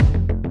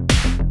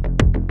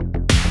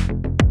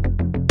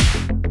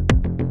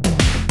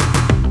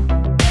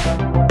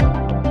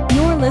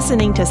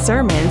listening to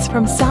sermons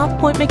from South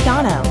Point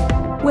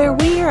McDonough, where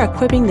we are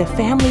equipping the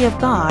family of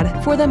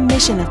God for the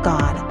mission of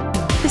God,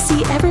 to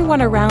see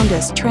everyone around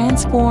us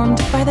transformed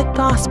by the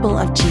gospel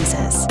of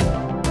Jesus.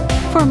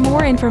 For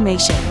more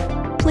information,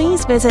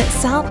 please visit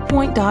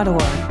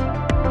southpoint.org.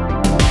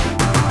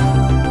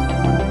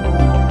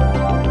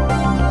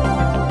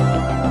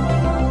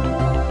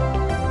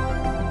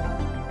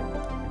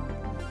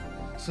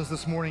 Since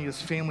this morning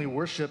is family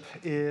worship,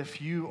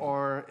 if you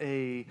are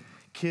a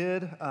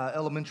kid,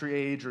 elementary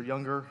age or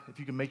younger, if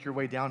you can make your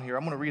way down here,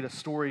 I'm going to read a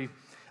story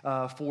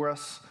for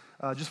us,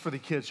 just for the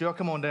kids. So y'all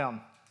come on down.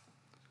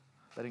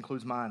 That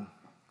includes mine.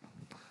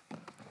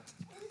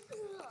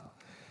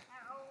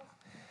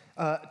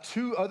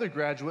 Two other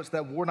graduates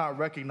that were not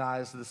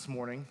recognized this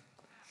morning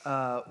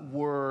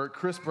were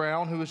Chris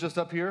Brown, who was just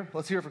up here.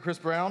 Let's hear it for Chris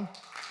Brown.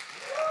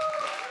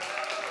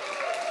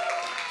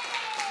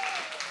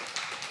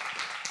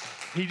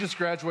 He just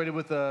graduated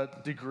with a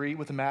degree,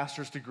 with a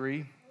master's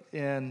degree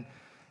in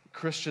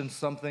Christian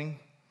something.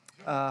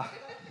 The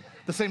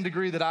same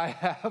degree that I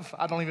have.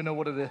 I don't even know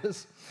what it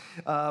is,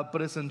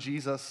 but it's in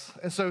Jesus.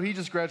 And so he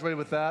just graduated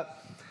with that.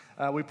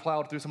 We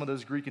plowed through some of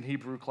those Greek and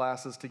Hebrew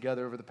classes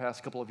together over the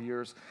past couple of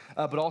years.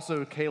 But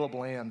also Caleb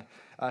Land,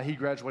 he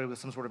graduated with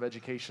some sort of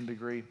education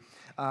degree.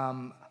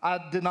 I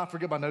did not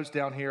forget my notes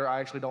down here. I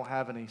actually don't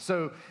have any.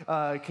 So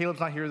Caleb's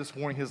not here this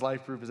morning. His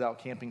life group is out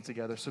camping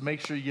together. So make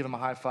sure you give him a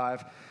high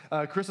five.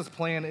 Chris's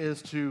plan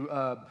is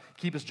to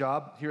keep his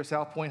job here at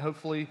South Point,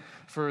 hopefully,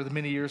 for the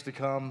many years to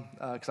come,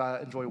 because I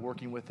enjoy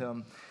working with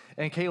him.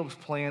 And Caleb's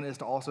plan is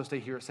to also stay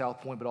here at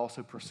South Point, but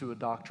also pursue a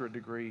doctorate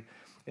degree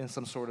in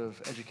some sort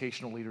of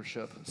educational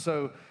leadership.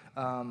 So,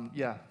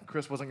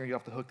 Chris wasn't going to get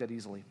off the hook that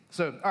easily.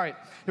 So, all right,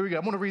 here we go.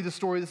 I'm going to read this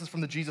story. This is from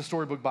the Jesus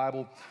Storybook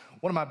Bible,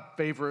 one of my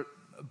favorite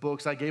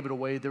books. I gave it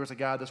away. There was a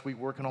guy this week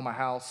working on my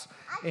house,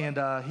 and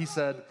he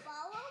said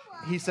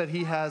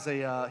he had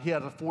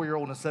a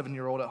 4-year-old and a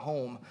 7-year-old at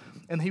home,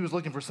 and he was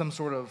looking for some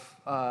sort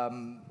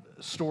of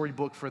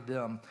storybook for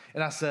them.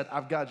 And I said,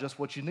 I've got just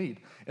what you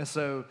need. And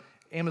so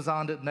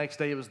Amazoned it. Next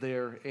day it was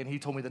there, and he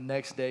told me the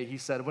next day, he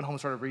said, I went home and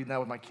started reading that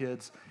with my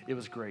kids. It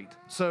was great.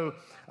 So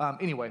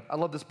anyway, I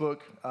love this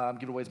book.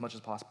 Give it away as much as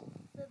possible.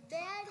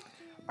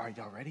 All right,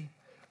 y'all ready?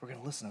 We're going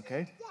to listen,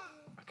 okay? Yeah.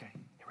 Okay,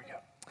 here we go.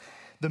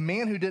 The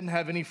man who didn't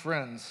have any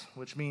friends,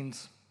 which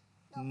means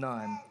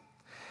none.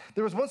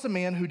 There was once a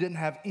man who didn't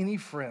have any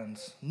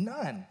friends.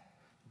 None.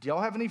 Do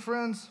y'all have any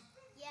friends?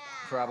 Yeah.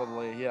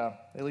 Probably, yeah.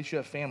 At least you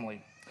have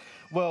family.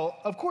 Well,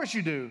 of course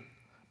you do.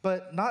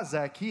 But not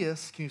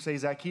Zacchaeus. Can you say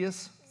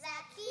Zacchaeus?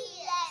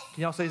 Zacchaeus.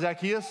 Can y'all say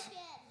Zacchaeus? Zacchaeus.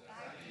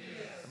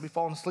 You'll be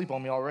falling asleep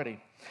on me already.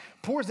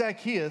 Poor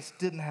Zacchaeus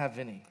didn't have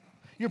any.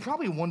 You're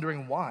probably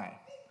wondering why.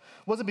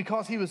 Was it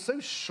because he was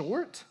so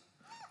short?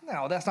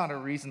 No, that's not a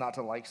reason not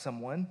to like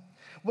someone.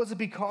 Was it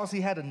because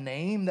he had a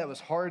name that was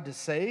hard to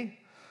say?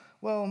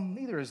 Well,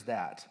 neither is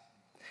that.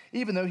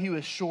 Even though he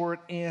was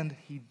short and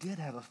he did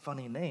have a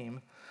funny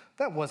name,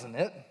 that wasn't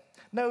it.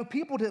 No,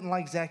 people didn't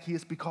like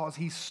Zacchaeus because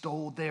he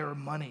stole their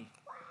money.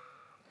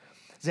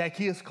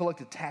 Zacchaeus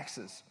collected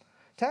taxes.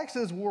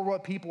 Taxes were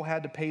what people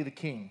had to pay the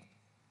king.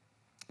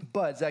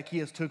 But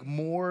Zacchaeus took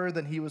more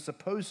than he was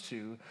supposed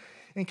to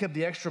and kept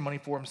the extra money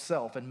for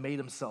himself and made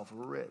himself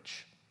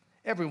rich.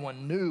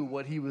 Everyone knew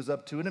what he was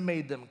up to, and it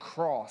made them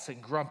cross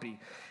and grumpy.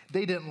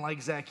 They didn't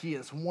like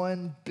Zacchaeus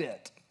one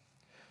bit.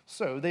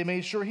 So they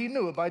made sure he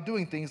knew it by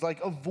doing things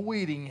like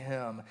avoiding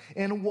him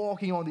and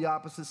walking on the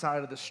opposite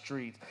side of the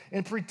street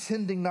and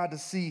pretending not to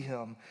see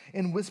him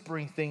and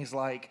whispering things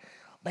like,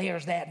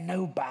 "There's that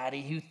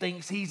nobody who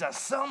thinks he's a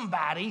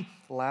somebody,"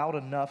 loud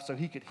enough so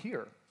he could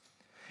hear.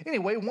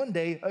 Anyway, one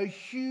day, a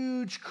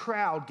huge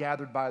crowd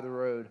gathered by the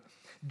road.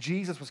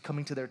 Jesus was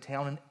coming to their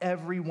town, and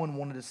everyone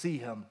wanted to see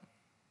him.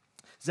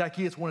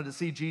 Zacchaeus wanted to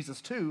see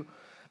Jesus too,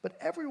 but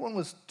everyone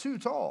was too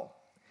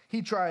tall.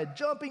 He tried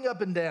jumping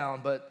up and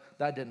down, but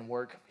that didn't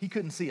work. He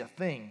couldn't see a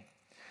thing.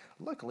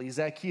 Luckily,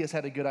 Zacchaeus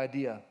had a good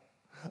idea.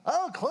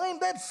 "I'll climb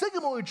that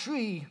sycamore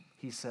tree,"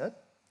 he said.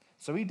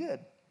 So he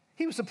did.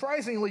 He was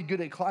surprisingly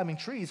good at climbing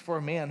trees for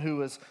a man who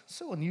was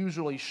so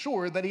unusually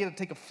short that he had to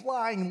take a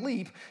flying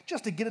leap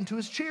just to get into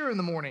his chair in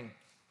the morning.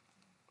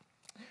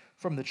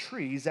 From the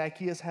tree,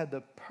 Zacchaeus had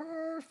the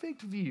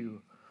perfect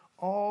view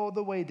all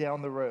the way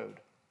down the road.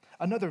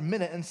 Another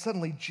minute, and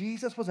suddenly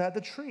Jesus was at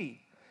the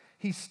tree.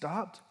 He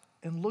stopped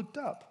and looked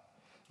up.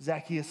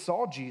 Zacchaeus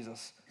saw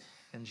Jesus,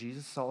 and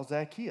Jesus saw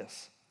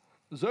Zacchaeus.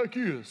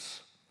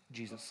 "Zacchaeus,"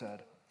 Jesus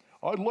said,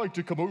 "I'd like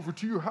to come over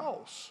to your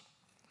house."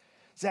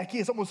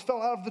 Zacchaeus almost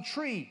fell out of the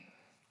tree.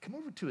 Come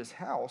over to his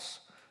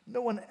house?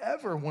 No one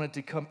ever wanted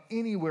to come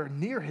anywhere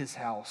near his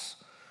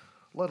house,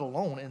 let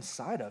alone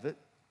inside of it.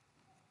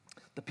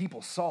 The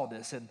people saw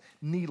this, and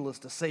needless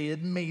to say,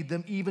 it made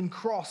them even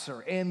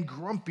crosser and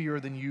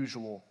grumpier than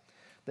usual.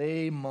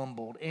 They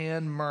mumbled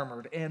and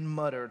murmured and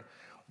muttered,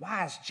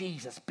 "Why is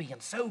Jesus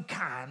being so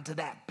kind to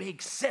that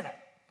big sinner?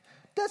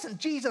 Doesn't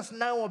Jesus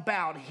know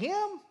about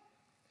him?"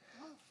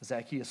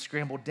 Zacchaeus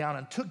scrambled down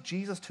and took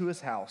Jesus to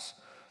his house.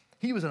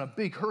 He was in a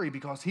big hurry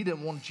because he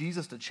didn't want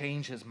Jesus to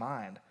change his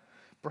mind.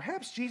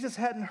 Perhaps Jesus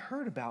hadn't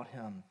heard about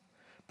him.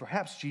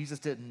 Perhaps Jesus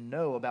didn't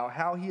know about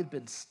how he had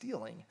been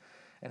stealing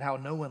and how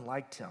no one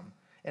liked him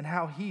and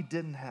how he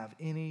didn't have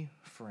any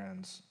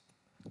friends.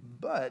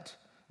 But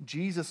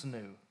Jesus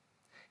knew.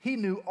 He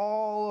knew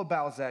all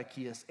about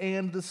Zacchaeus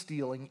and the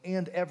stealing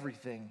and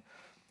everything,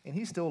 and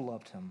he still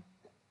loved him.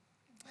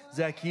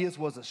 Zacchaeus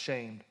was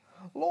ashamed.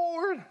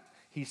 "Lord,"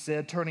 he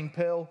said, turning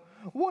pale,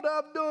 "what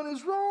I've done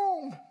is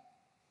wrong.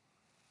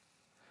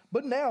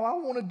 But now I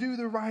want to do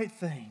the right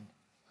thing.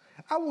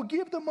 I will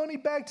give the money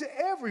back to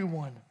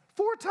everyone,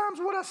 4 times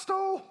what I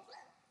stole."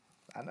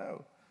 I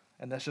know,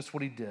 and that's just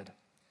what he did.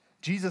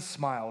 Jesus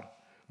smiled.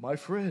 "My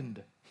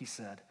friend," he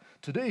said,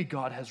 "today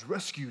God has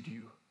rescued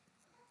you."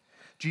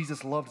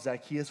 Jesus loved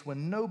Zacchaeus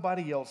when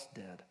nobody else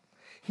did.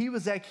 He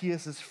was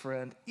Zacchaeus'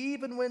 friend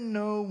even when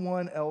no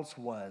one else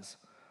was,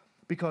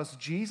 because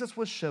Jesus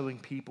was showing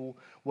people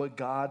what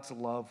God's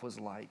love was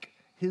like,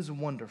 his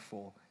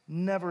wonderful,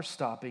 never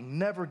stopping,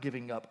 never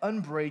giving up,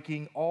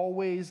 unbreaking,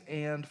 always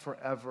and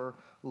forever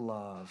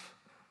love.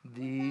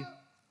 The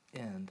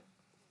end.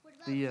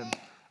 The end.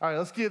 All right,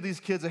 let's give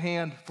these kids a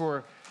hand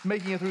for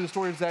making it through the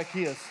story of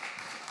Zacchaeus.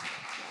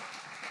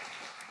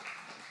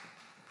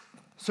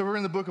 So we're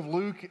in the book of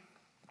Luke.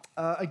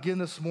 Again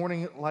this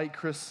morning, like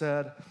Chris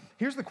said.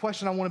 Here's the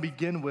question I want to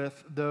begin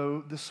with,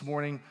 though, this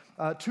morning.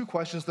 2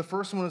 questions. The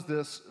first one is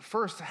this.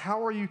 First,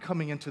 how are you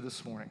coming into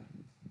this morning?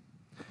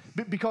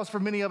 Because for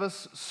many of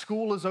us,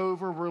 school is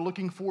over. We're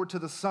looking forward to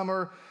the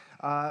summer.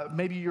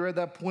 Maybe you're at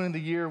that point in the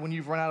year when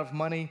you've run out of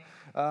money.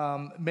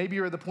 Maybe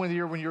you're at the point of the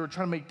year when you're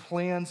trying to make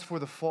plans for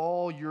the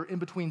fall. You're in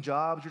between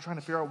jobs. You're trying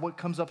to figure out what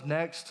comes up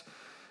next.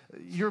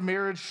 Your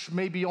marriage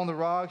may be on the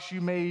rocks. You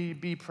may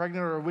be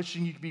pregnant or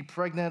wishing you could be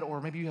pregnant, or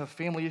maybe you have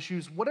family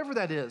issues. Whatever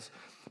that is,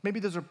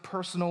 maybe there's a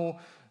personal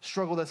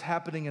struggle that's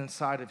happening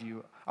inside of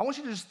you. I want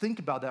you to just think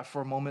about that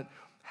for a moment.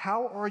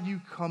 How are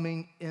you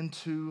coming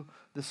into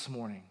this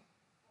morning?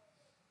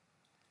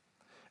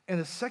 And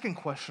the second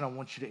question I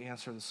want you to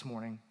answer this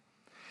morning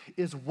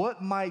is,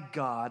 what might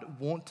God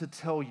want to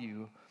tell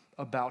you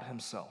about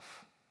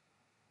himself?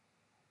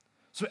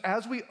 So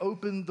as we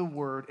open the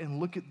Word and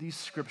look at these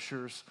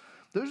scriptures,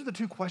 those are the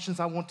 2 questions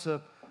I want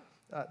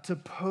to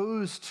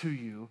pose to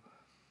you.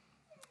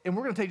 And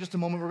we're going to take just a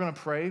moment. We're going to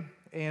pray,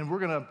 and we're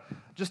going to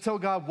just tell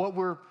God what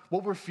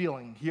we're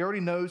feeling. He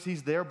already knows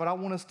he's there, but I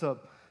want us to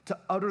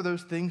utter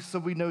those things so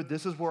we know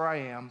this is where I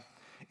am.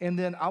 And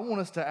then I want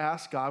us to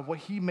ask God what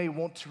he may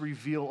want to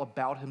reveal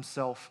about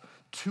himself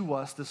to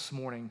us this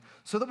morning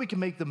so that we can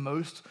make the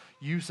most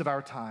use of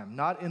our time,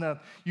 not in a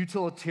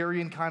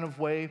utilitarian kind of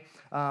way,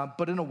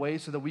 but in a way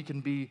so that we can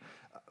be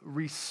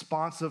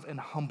responsive and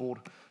humbled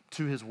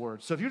to his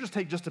word. So if you just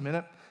take just a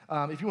minute,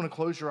 if you want to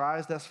close your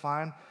eyes, that's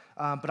fine.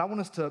 But I want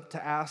us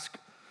to ask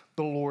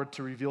the Lord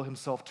to reveal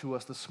himself to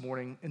us this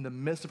morning in the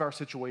midst of our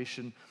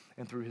situation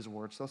and through his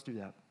word. So let's do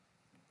that.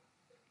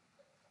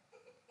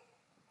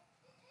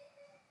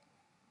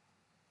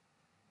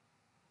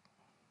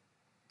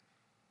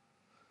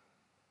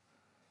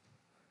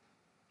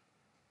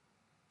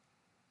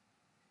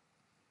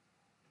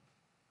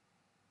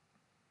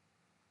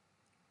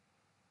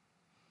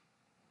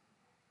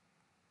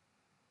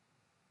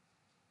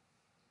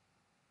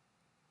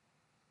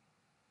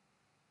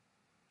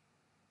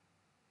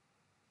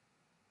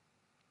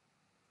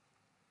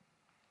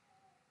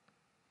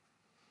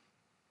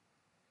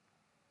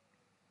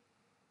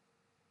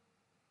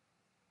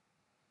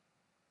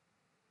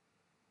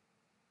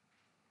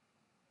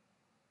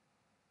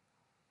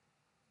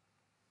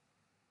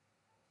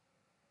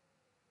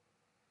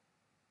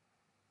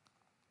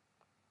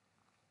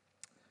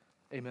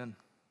 Amen.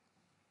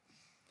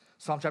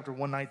 Psalm chapter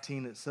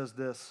 119, it says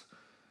this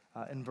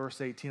in verse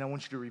 18. I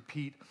want you to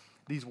repeat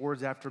these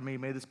words after me.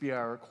 May this be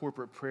our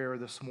corporate prayer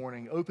this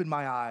morning. Open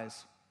my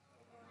eyes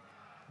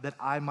that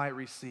I might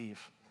receive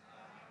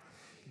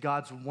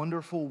God's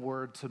wonderful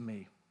word to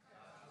me.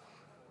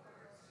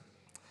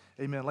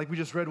 Amen. Like we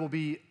just read, we'll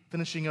be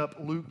finishing up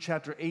Luke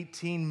chapter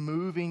 18,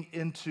 moving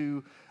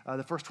into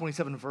the first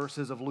 27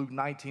 verses of Luke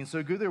 19.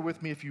 So go there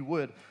with me if you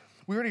would.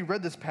 We already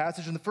read this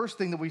passage, and the first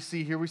thing that we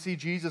see here, we see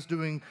Jesus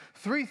doing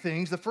 3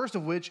 things, the first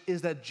of which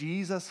is that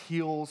Jesus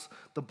heals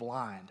the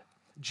blind.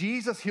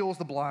 Jesus heals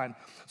the blind.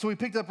 So we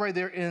picked up right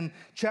there in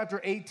chapter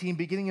 18,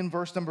 beginning in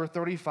verse number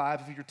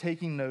 35, if you're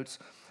taking notes.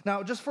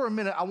 Now, just for a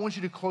minute, I want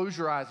you to close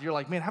your eyes. You're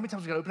like, man, how many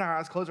times we got to open our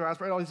eyes, close our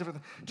eyes, right? All these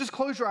different things. Just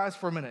close your eyes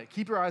for a minute.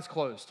 Keep your eyes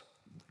closed.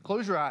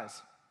 Close your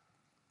eyes.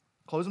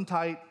 Close them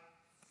tight.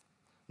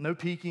 No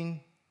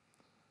peeking.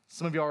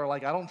 Some of y'all are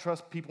like, I don't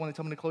trust people when they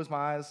tell me to close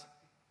my eyes.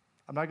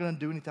 I'm not going to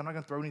do anything. I'm not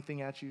going to throw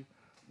anything at you.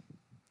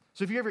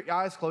 So if you have your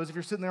eyes closed, if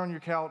you're sitting there on your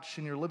couch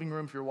in your living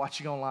room, if you're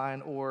watching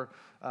online, or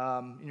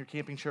in your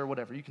camping chair,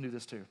 whatever, you can do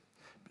this too.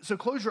 So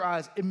close your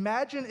eyes.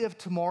 Imagine if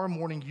tomorrow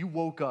morning you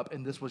woke up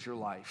and this was your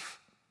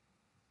life.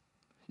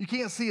 You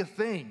can't see a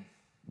thing.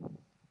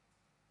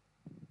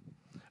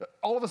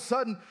 All of a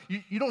sudden,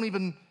 you don't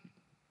even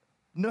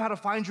know how to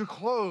find your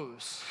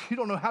clothes. You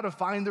don't know how to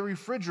find the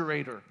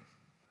refrigerator.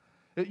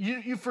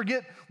 You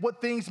forget what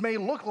things may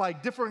look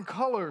like, different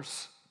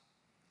colors.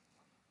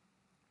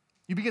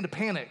 You begin to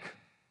panic.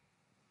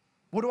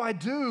 What do I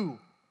do?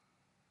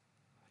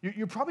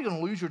 You're probably going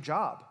to lose your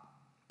job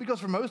because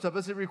for most of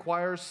us, it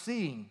requires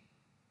seeing.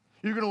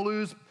 You're going to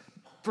lose,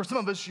 for some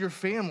of us, your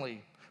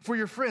family, for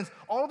your friends.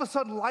 All of a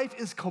sudden, life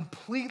is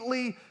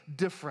completely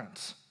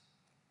different.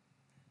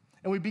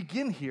 And we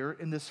begin here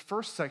in this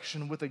first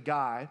section with a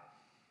guy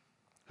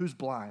who's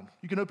blind.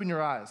 You can open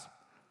your eyes.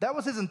 That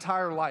was his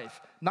entire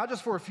life. Not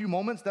just for a few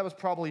moments, that was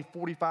probably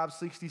 45,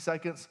 60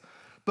 seconds,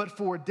 but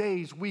for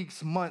days,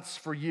 weeks, months,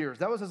 for years.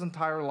 That was his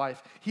entire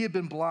life. He had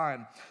been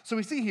blind. So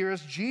we see here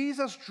as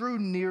Jesus drew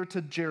near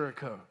to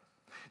Jericho.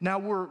 Now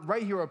we're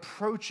right here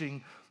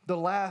approaching the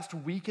last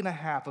week and a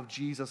half of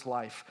Jesus'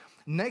 life.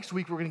 Next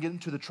week, we're going to get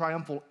into the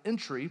triumphal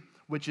entry,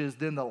 which is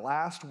then the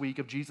last week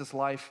of Jesus'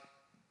 life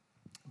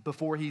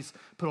before he's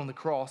put on the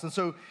cross. And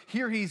so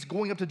here he's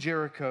going up to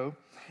Jericho,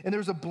 and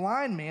there's a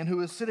blind man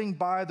who is sitting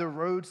by the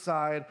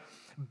roadside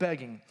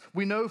begging.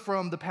 We know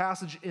from the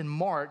passage in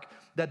Mark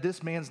that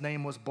this man's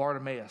name was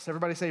Bartimaeus.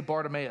 Everybody say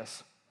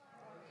Bartimaeus.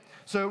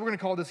 So we're going to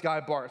call this guy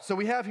Bart. So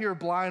we have here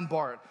blind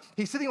Bart.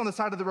 He's sitting on the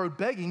side of the road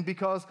begging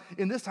because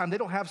in this time they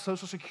don't have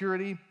Social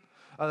Security.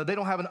 They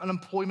don't have an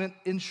unemployment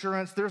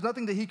insurance. There's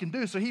nothing that he can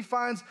do. So he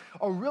finds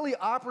a really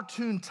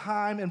opportune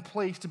time and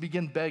place to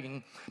begin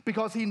begging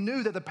because he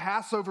knew that the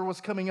Passover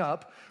was coming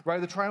up, right?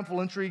 The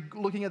triumphal entry,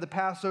 looking at the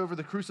Passover,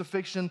 the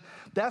crucifixion,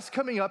 that's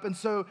coming up. And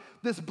so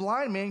this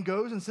blind man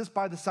goes and sits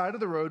by the side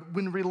of the road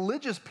when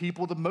religious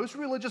people, the most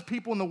religious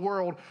people in the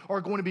world,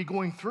 are going to be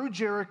going through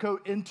Jericho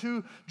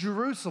into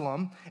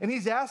Jerusalem. And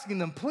he's asking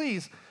them,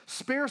 please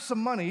spare some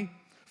money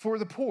for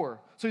the poor.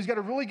 So he's got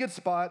a really good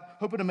spot,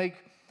 hoping to make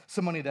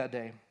some money that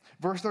day.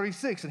 Verse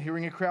 36, and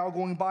hearing a crowd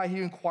going by,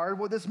 he inquired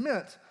what this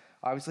meant.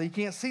 Obviously, he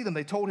can't see them.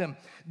 They told him,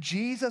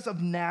 Jesus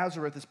of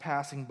Nazareth is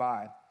passing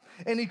by.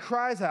 And he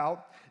cries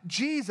out,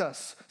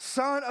 Jesus,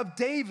 son of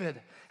David,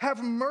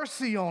 have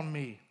mercy on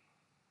me.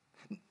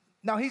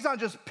 Now, he's not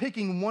just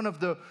picking one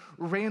of the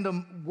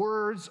random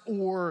words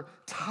or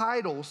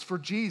titles for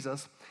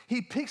Jesus.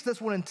 He picks this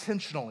one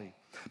intentionally.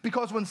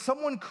 Because when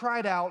someone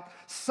cried out,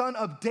 Son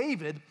of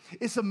David,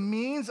 it's a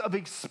means of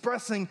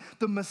expressing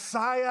the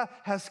Messiah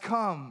has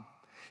come.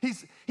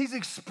 He's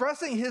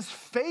expressing his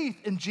faith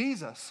in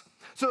Jesus.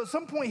 So at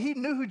some point, he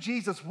knew who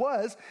Jesus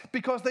was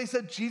because they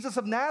said Jesus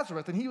of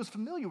Nazareth, and he was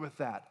familiar with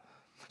that.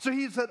 So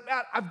he said,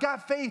 I've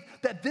got faith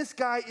that this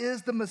guy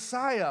is the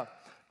Messiah.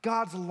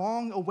 God's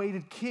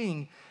long-awaited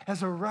king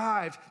has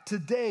arrived.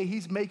 Today,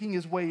 he's making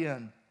his way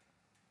in.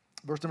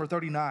 Verse number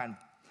 39.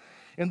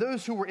 And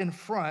those who were in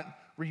front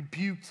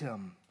rebuked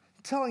him,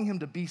 telling him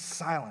to be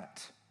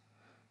silent.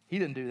 He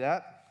didn't do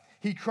that.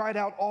 He cried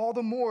out all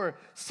the more,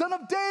 Son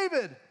of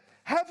David,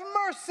 have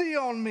mercy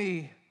on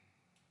me.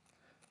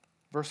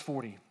 Verse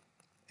 40,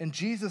 and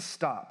Jesus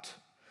stopped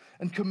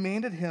and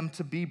commanded him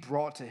to be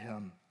brought to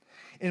him.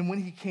 And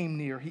when he came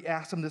near, he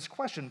asked him this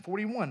question,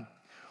 41,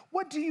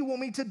 what do you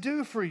want me to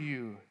do for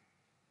you?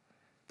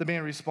 The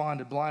man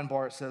responded, blind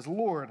Bart says,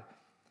 Lord,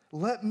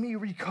 let me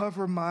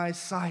recover my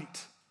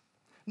sight.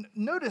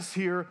 Notice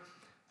here,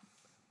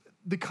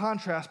 the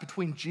contrast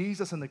between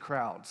Jesus and the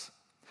crowds.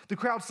 The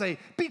crowds say,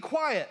 be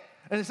quiet.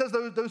 And it says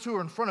those who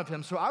are in front of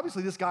him. So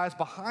obviously this guy is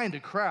behind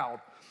a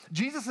crowd.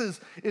 Jesus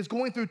is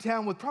going through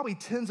town with probably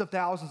tens of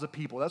thousands of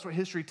people. That's what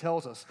history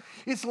tells us.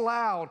 It's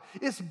loud.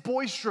 It's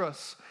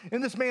boisterous.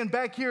 And this man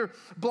back here,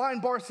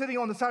 blind Bart, sitting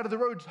on the side of the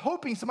road,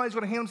 hoping somebody's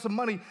going to hand him some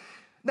money.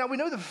 Now we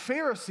know the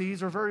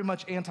Pharisees are very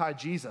much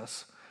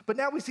anti-Jesus. But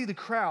now we see the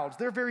crowds.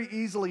 They're very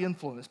easily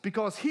influenced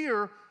because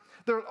here,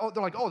 they're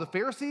like, oh, the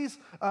Pharisees,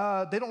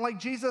 they don't like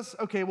Jesus?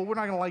 Okay, well, we're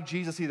not going to like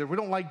Jesus either. We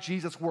don't like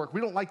Jesus' work.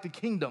 We don't like the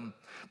kingdom.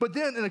 But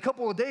then in a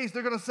couple of days,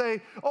 they're going to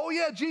say, oh,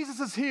 yeah,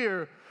 Jesus is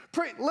here.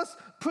 Pray, let's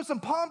put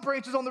some palm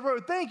branches on the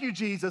road. Thank you,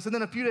 Jesus. And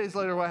then a few days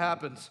later, what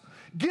happens?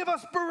 Give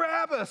us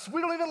Barabbas. We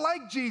don't even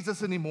like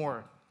Jesus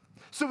anymore.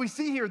 So we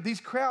see here, these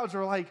crowds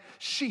are like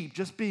sheep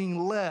just being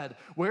led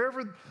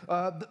wherever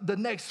the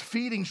next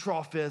feeding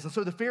trough is. And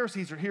so the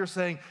Pharisees are here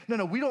saying,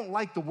 no, we don't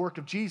like the work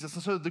of Jesus.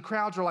 And so the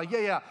crowds are like,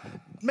 yeah,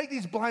 make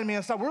these blind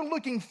men stop. We're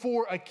looking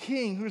for a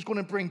king who's going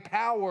to bring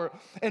power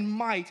and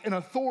might and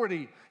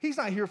authority. He's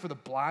not here for the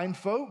blind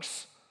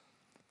folks.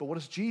 But what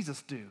does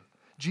Jesus do?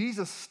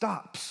 Jesus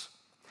stops.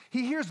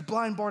 He hears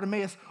blind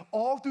Bartimaeus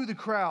all through the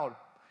crowd.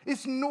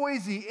 It's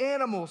noisy,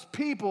 animals,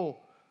 people.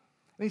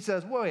 And he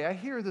says, wait, I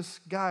hear this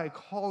guy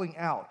calling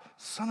out,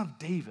 Son of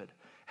David,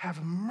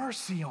 have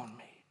mercy on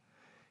me.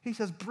 He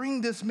says,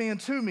 bring this man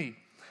to me.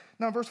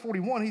 Now, in verse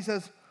 41, he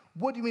says,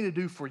 what do you mean to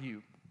do for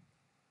you?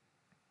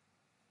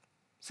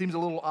 Seems a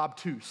little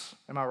obtuse,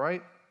 am I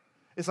right?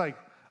 It's like,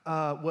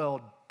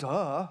 well,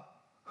 duh.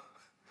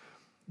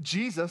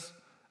 Jesus,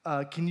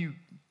 can you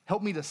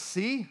help me to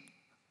see?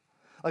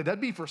 Like, that'd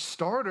be for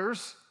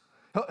starters.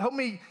 Help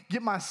me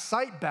get my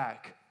sight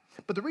back.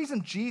 But the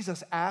reason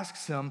Jesus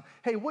asks him,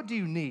 hey, what do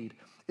you need?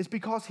 Is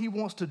because he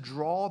wants to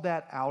draw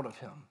that out of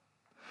him.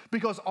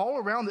 Because all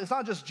around, it's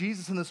not just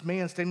Jesus and this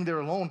man standing there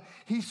alone.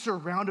 He's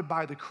surrounded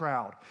by the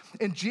crowd.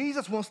 And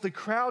Jesus wants the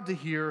crowd to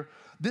hear,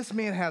 this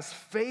man has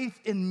faith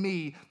in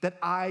me that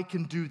I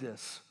can do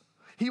this.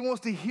 He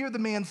wants to hear the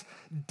man's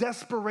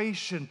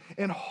desperation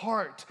and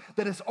heart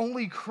that it's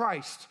only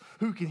Christ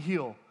who can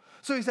heal.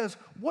 So he says,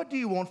 what do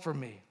you want from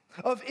me?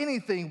 Of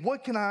anything,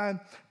 what can I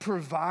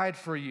provide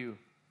for you?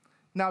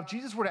 Now, if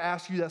Jesus were to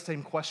ask you that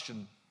same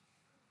question,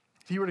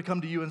 if he were to come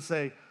to you and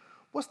say,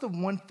 what's the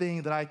one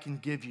thing that I can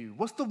give you?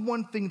 What's the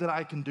one thing that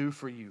I can do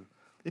for you?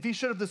 If he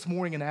showed up this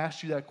morning and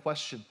asked you that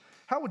question,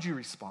 how would you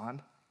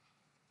respond?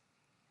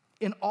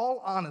 In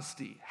all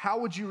honesty, how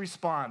would you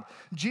respond?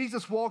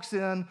 Jesus walks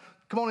in.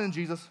 Come on in,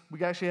 Jesus.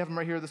 We actually have him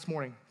right here this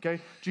morning,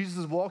 okay? Jesus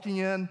is walking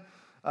in.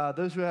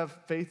 Those who have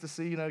faith to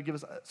see, give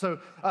us.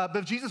 But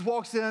if Jesus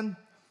walks in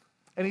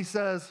and he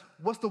says,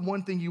 what's the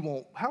one thing you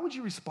want? How would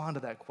you respond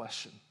to that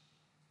question?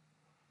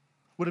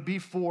 Would it be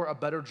for a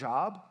better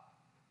job?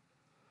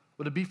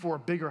 Would it be for a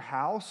bigger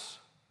house?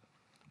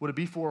 Would it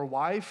be for a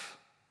wife?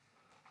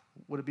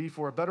 Would it be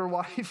for a better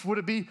wife? Would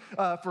it be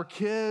for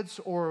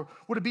kids? Or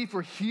would it be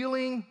for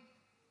healing?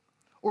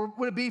 Or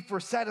would it be for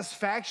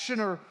satisfaction?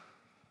 Or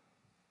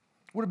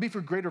would it be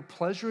for greater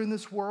pleasure in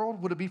this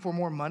world? Would it be for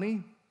more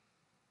money?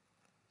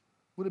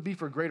 Would it be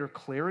for greater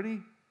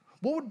clarity?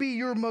 What would be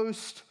your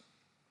most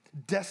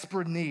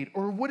desperate need?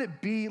 Or would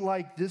it be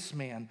like this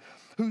man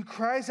who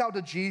cries out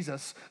to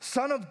Jesus,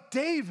 Son of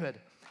David?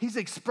 He's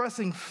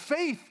expressing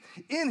faith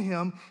in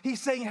him. He's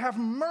saying, have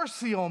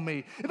mercy on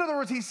me. In other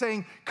words, he's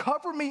saying,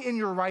 cover me in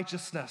your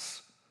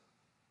righteousness.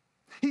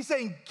 He's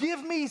saying,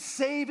 give me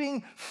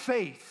saving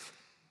faith.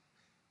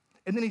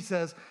 And then he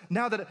says,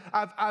 now that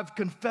I've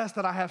confessed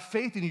that I have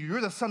faith in you,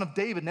 you're the Son of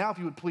David. Now, if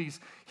you would please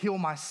heal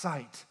my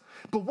sight.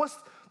 But what's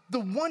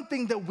the one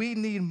thing that we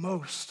need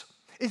most?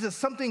 Is it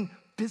something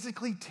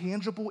physically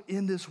tangible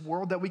in this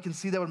world that we can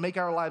see that would make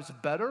our lives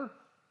better?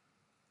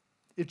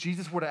 If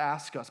Jesus were to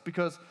ask us,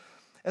 because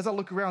as I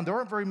look around, there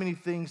aren't very many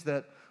things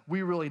that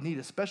we really need,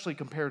 especially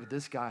compared to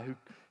this guy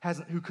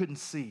who couldn't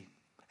see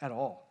at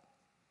all.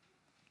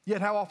 Yet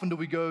how often do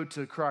we go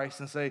to Christ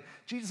and say,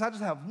 Jesus, I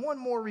just have one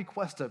more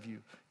request of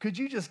you. Could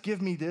you just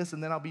give me this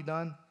and then I'll be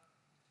done?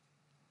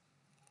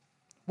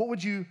 What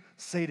would you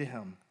say to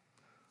him?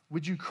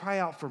 Would you cry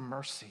out for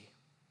mercy?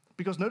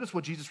 Because notice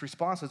what Jesus'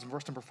 response is in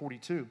verse number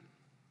 42.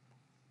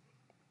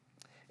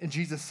 And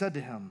Jesus said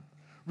to him,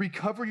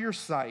 recover your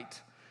sight.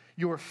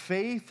 Your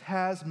faith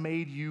has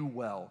made you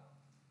well.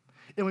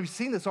 And we've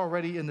seen this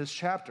already in this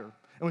chapter.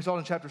 And we saw it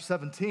in chapter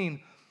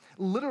 17.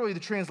 Literally, the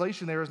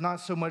translation there is not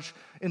so much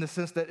in the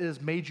sense that it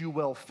has made you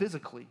well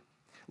physically.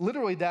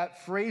 Literally,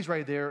 that phrase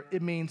right there,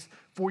 it means,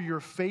 for your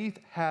faith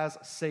has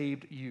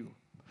saved you.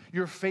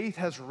 Your faith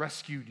has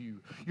rescued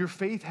you. Your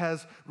faith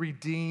has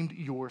redeemed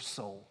your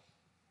soul.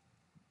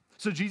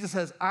 So Jesus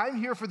says, I'm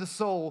here for the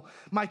soul.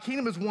 My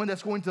kingdom is one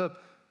that's going to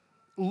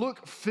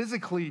look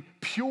physically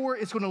pure.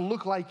 It's going to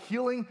look like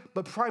healing,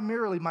 but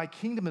primarily my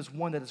kingdom is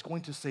one that is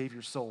going to save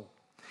your soul.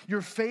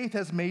 Your faith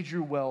has made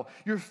you well.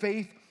 Your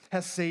faith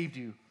has saved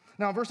you.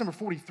 Now, in verse number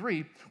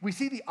 43, we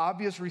see the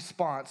obvious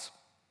response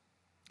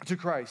to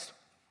Christ.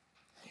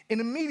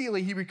 And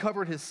immediately he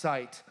recovered his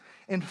sight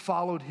and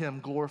followed him,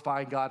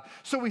 glorifying God.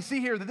 So we see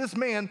here that this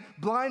man,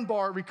 blind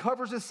Bart,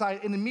 recovers his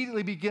sight and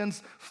immediately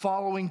begins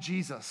following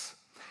Jesus.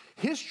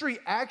 History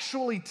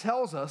actually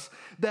tells us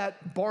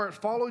that Bart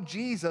followed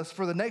Jesus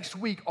for the next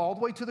week all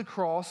the way to the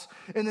cross,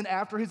 and then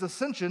after his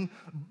ascension,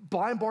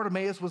 blind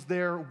Bartimaeus was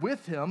there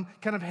with him,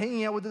 kind of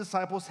hanging out with the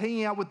disciples,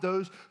 hanging out with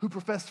those who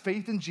professed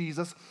faith in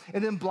Jesus,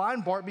 and then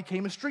blind Bart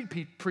became a street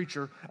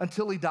preacher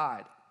until he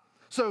died.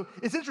 So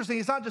it's interesting,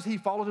 it's not just he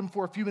followed him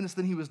for a few minutes,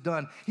 then he was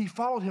done. He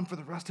followed him for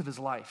the rest of his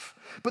life.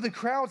 But the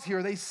crowds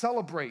here, they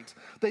celebrate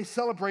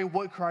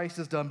what Christ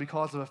has done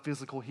because of a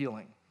physical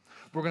healing.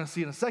 We're going to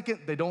see in a second,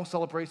 they don't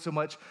celebrate so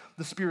much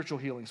the spiritual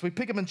healing. So we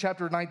pick up in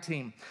chapter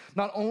 19.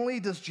 Not only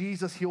does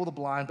Jesus heal the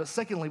blind, but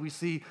secondly, we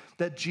see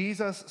that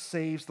Jesus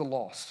saves the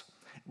lost.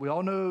 We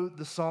all know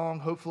the song,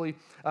 hopefully.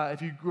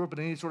 If you grew up in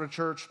any sort of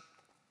church,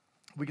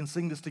 we can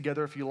sing this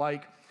together if you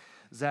like.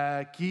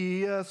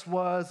 Zacchaeus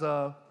was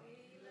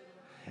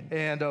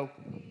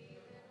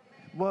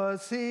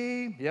was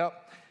he?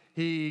 Yep.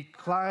 He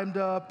climbed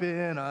up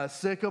in a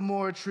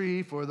sycamore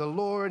tree for the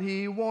Lord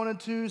he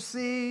wanted to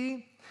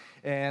see.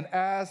 And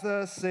as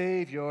the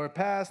Savior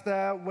passed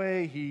that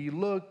way, he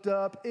looked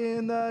up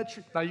in the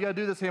tree. Now, you got to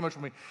do this hammer for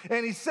me.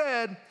 And he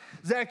said,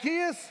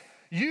 Zacchaeus,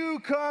 you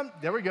come.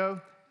 There we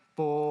go.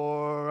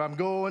 For I'm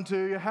going to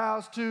your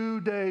house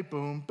today.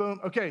 Boom, boom.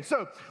 Okay,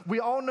 so we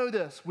all know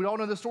this. We all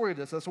know the story of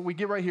this. That's what we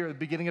get right here at the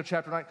beginning of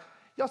chapter 9.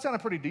 Y'all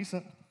sounded pretty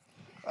decent.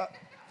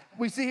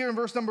 We see here in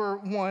verse number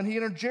 1, he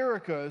entered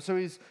Jericho. So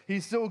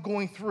he's still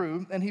going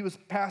through, and he was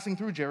passing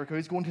through Jericho.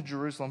 He's going to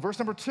Jerusalem. Verse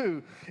number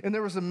 2, and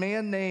there was a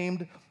man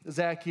named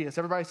Zacchaeus.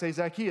 Everybody say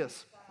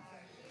Zacchaeus.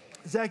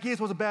 Zacchaeus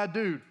was a bad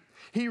dude.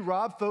 He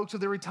robbed folks of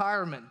their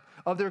retirement,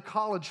 of their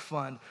college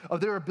fund,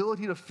 of their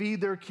ability to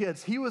feed their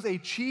kids. He was a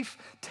chief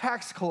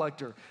tax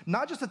collector.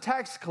 Not just a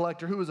tax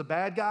collector who was a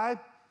bad guy.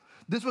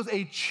 This was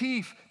a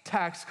chief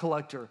tax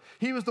collector.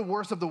 He was the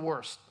worst of the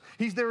worst.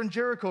 He's there in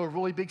Jericho, a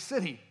really big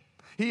city.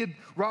 He had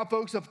robbed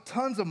folks of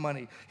tons of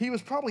money. He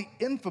was probably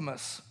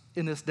infamous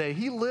in this day.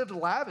 He lived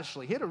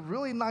lavishly. He had a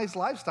really nice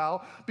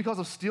lifestyle because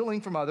of stealing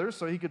from others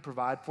so he could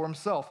provide for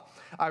himself.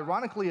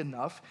 Ironically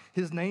enough,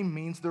 his name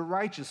means the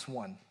righteous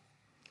one.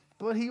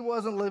 But he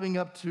wasn't living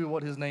up to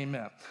what his name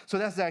meant. So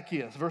that's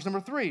Zacchaeus. Verse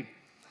number 3.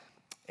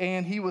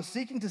 And he was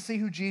seeking to see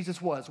who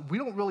Jesus was. We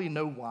don't really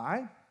know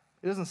why.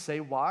 It doesn't say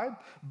why.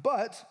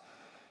 But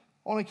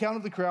on account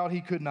of the crowd,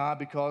 he could not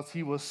because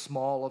he was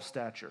small of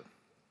stature.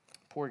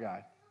 Poor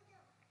guy.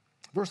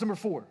 Verse number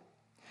 4.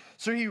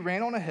 So he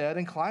ran on ahead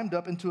and climbed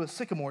up into a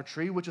sycamore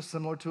tree, which is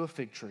similar to a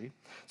fig tree,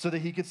 so that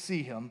he could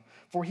see him,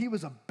 for he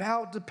was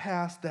about to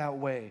pass that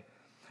way.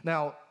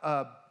 Now,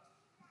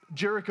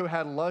 Jericho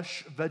had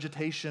lush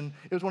vegetation.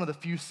 It was one of the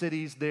few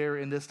cities there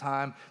in this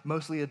time,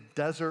 mostly a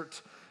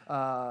desert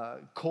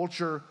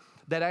culture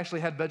that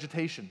actually had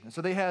vegetation. And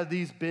so they had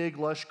these big,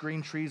 lush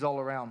green trees all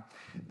around.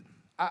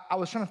 I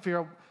was trying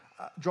to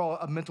draw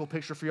a mental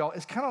picture for y'all.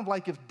 It's kind of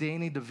like if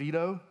Danny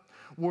DeVito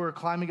were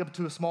climbing up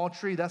to a small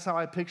tree. That's how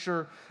I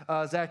picture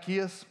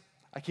Zacchaeus.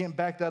 I can't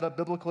back that up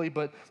biblically,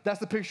 but that's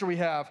the picture we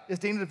have. It's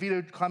Danny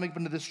DeVito climbing up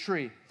into this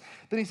tree.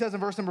 Then he says in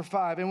verse number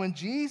 5, and when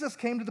Jesus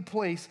came to the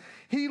place,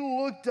 he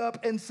looked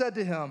up and said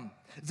to him,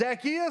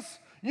 Zacchaeus,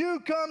 you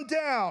come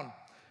down,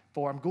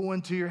 for I'm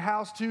going to your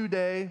house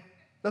today.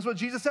 That's what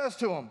Jesus says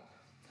to him.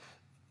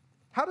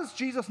 How does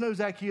Jesus know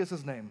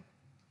Zacchaeus' name?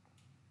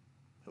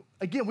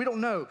 Again, we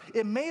don't know.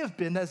 It may have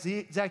been that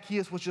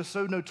Zacchaeus was just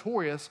so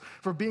notorious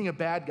for being a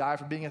bad guy,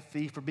 for being a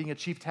thief, for being a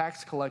chief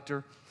tax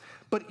collector.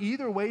 But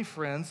either way,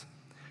 friends,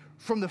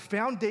 from the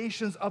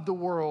foundations of the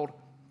world,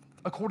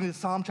 according to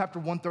Psalm chapter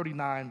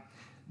 139,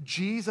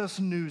 Jesus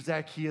knew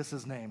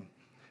Zacchaeus' name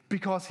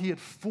because he had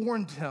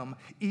formed him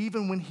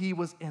even when he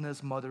was in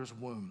his mother's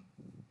womb.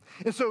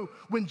 And so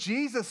when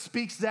Jesus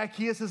speaks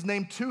Zacchaeus'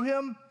 name to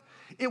him,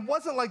 it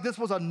wasn't like this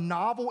was a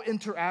novel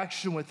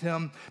interaction with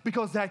him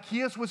because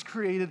Zacchaeus was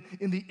created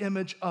in the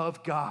image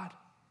of God.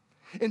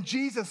 And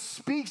Jesus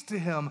speaks to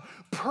him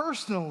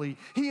personally.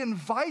 He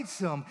invites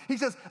him. He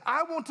says,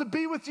 I want to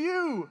be with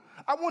you.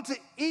 I want to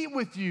eat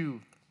with you.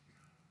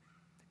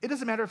 It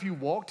doesn't matter if you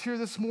walked here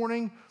this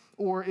morning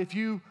or if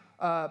you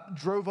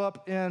drove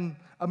up in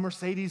a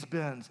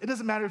Mercedes-Benz. It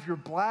doesn't matter if you're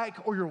black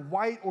or you're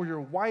white or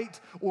you're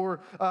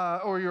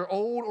you're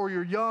old or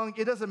you're young.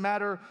 It doesn't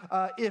matter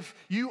if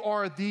you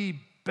are the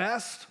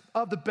best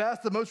of the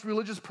best, the most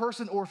religious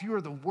person, or if you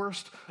are the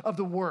worst of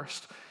the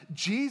worst.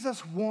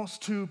 Jesus wants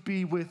to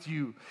be with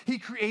you. He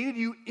created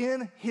you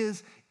in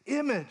his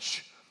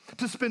image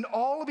to spend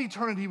all of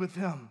eternity with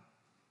him.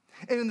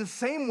 And in the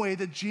same way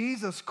that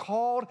Jesus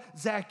called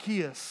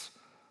Zacchaeus,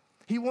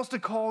 he wants to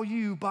call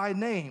you by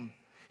name.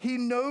 He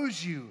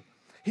knows you.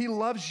 He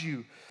loves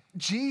you.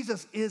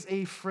 Jesus is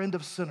a friend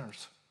of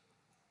sinners.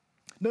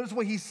 Notice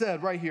what he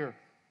said right here.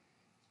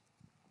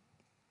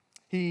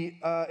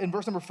 In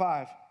verse number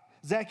 5,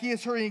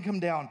 Zacchaeus, hurry and come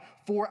down,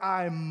 for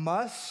I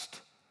must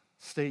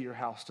stay at your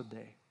house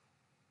today.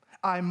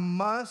 I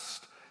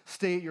must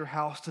stay at your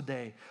house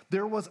today.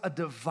 There was a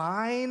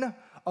divine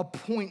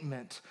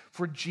appointment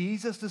for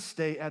Jesus to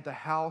stay at the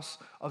house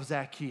of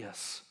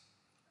Zacchaeus.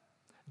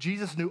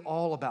 Jesus knew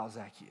all about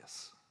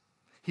Zacchaeus.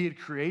 He had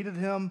created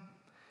him.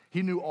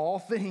 He knew all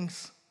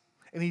things.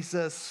 And he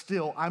says,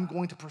 still, I'm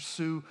going to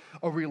pursue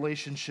a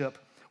relationship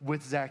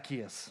with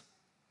Zacchaeus.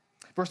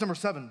 Verse number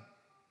 7.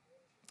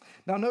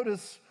 Now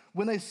notice,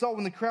 when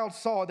the crowd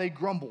saw it, they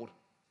grumbled.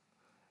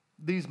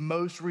 These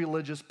most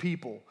religious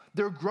people.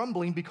 They're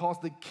grumbling because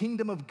the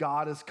kingdom of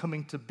God is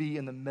coming to be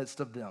in the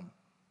midst of them.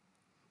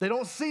 They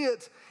don't see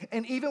it.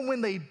 And even when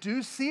they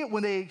do see it,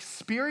 when they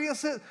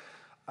experience it,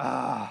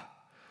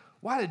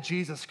 why did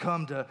Jesus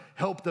come to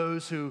help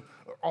those who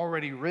are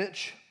already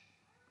rich?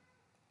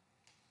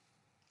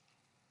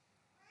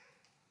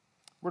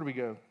 Where do we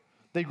go?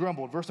 They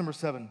grumbled. Verse number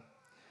 7.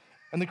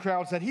 And the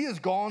crowd said, he is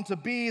gone to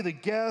be the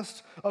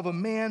guest of a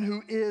man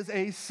who is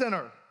a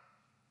sinner.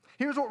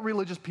 Here's what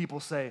religious people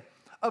say.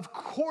 Of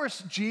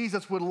course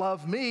Jesus would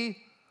love me.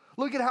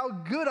 Look at how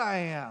good I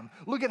am.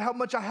 Look at how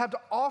much I have to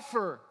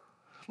offer.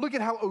 Look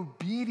at how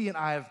obedient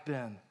I have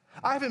been.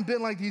 I haven't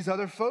been like these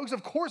other folks.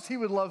 Of course he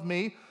would love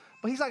me,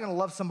 but he's not going to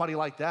love somebody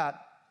like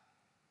that.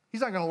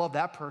 He's not going to love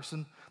that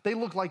person. They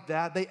look like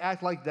that. They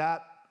act like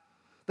that.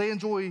 They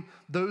enjoy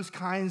those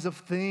kinds of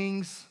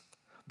things.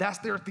 That's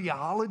their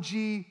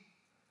theology.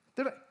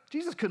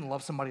 Jesus couldn't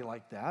love somebody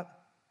like that.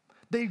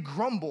 They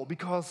grumble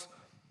because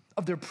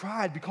of their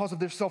pride, because of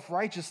their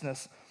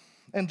self-righteousness.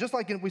 And just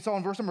like we saw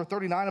in verse number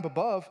 39 up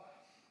above,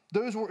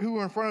 those who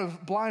were in front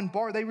of blind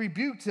Bart, they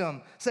rebuked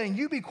him, saying,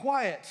 you be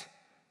quiet.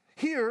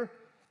 Here,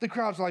 the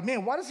crowds are like,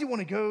 man, why does he want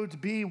to go to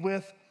be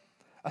with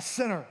a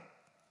sinner?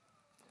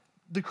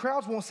 The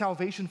crowds want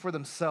salvation for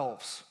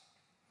themselves.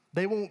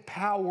 They want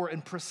power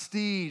and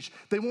prestige.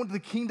 They want the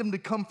kingdom to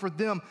come for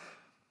them.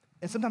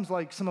 And sometimes,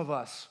 like some of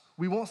us,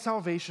 we want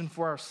salvation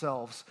for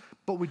ourselves,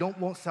 but we don't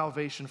want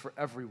salvation for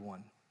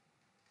everyone.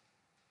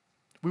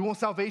 We want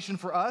salvation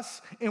for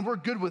us, and we're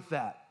good with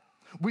that.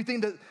 We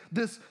think that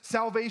this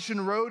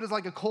salvation road is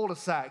like a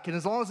cul-de-sac, and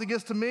as long as it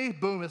gets to me,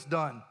 boom, it's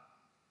done.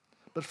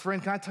 But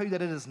friend, can I tell you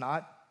that it is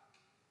not?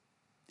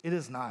 It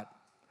is not.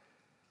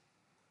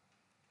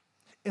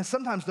 And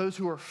sometimes those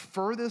who are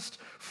furthest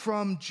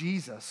from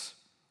Jesus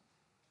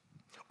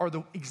are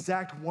the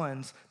exact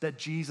ones that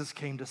Jesus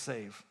came to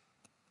save.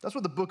 That's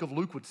what the book of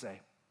Luke would say.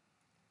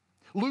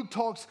 Luke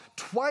talks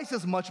twice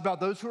as much about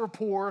those who are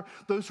poor,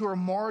 those who are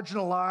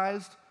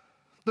marginalized,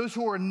 those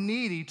who are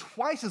needy,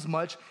 twice as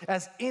much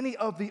as any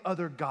of the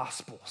other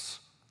gospels.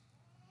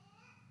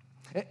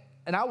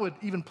 And I would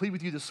even plead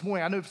with you this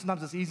morning. I know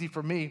sometimes it's easy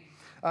for me,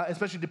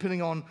 especially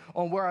depending on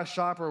where I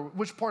shop or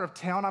which part of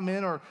town I'm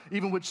in or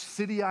even which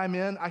city I'm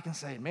in. I can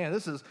say, man,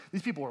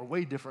 these people are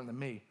way different than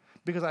me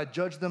because I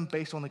judge them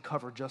based on the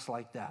cover just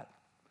like that.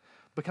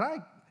 But can I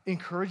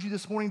encourage you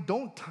this morning?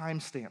 Don't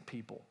timestamp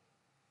people.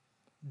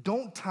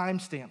 Don't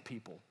timestamp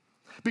people.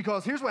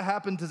 Because here's what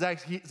happened to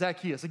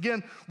Zacchaeus.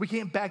 Again, we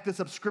can't back this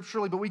up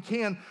scripturally, but we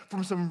can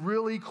from some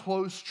really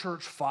close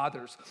church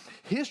fathers.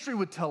 History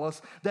would tell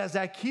us that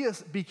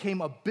Zacchaeus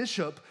became a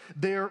bishop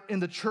there in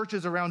the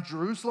churches around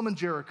Jerusalem and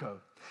Jericho.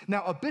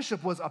 Now, a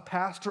bishop was a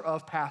pastor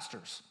of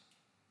pastors.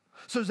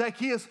 So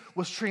Zacchaeus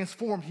was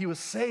transformed. He was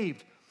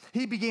saved.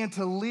 He began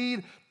to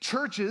lead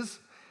churches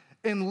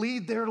and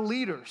lead their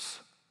leaders.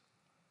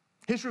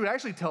 History would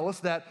actually tell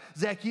us that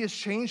Zacchaeus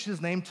changed his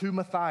name to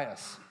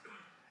Matthias.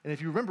 And if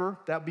you remember,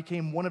 that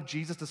became one of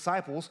Jesus'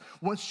 disciples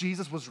once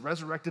Jesus was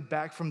resurrected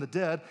back from the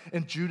dead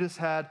and Judas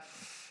had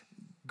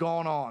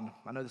gone on.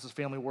 I know this is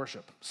family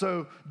worship.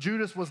 So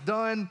Judas was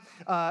done,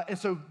 and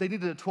so they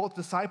needed a 12th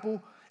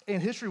disciple,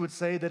 and history would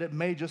say that it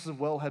may just as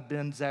well have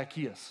been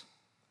Zacchaeus.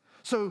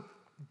 So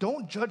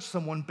don't judge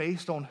someone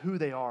based on who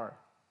they are,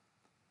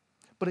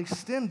 but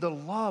extend the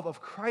love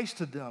of Christ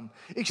to them.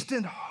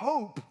 Extend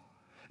hope,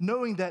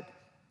 knowing that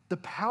the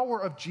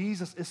power of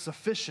Jesus is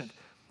sufficient.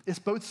 It's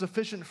both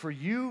sufficient for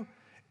you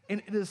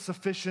and it is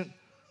sufficient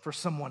for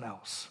someone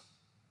else.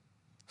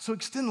 So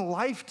extend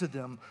life to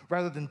them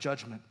rather than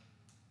judgment.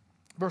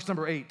 Verse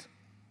number 8.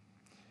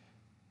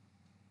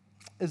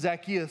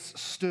 Zacchaeus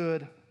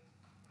stood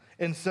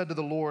and said to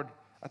the Lord,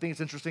 I think it's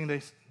interesting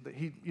that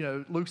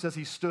Luke says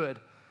he stood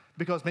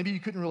because maybe you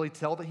couldn't really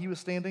tell that he was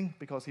standing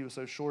because he was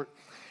so short.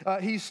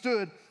 He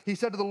stood, he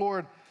said to the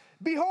Lord,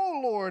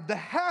 Behold, Lord, the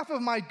half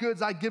of my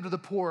goods I give to the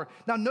poor.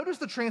 Now, notice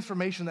the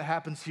transformation that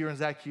happens here in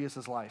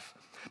Zacchaeus' life.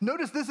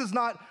 Notice this is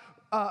not,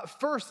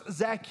 first,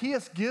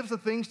 Zacchaeus gives the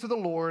things to the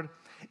Lord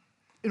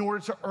in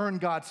order to earn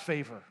God's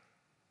favor.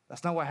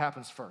 That's not what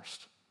happens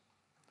first.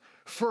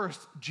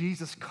 First,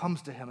 Jesus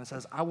comes to him and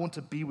says, I want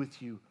to be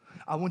with you.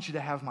 I want you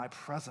to have my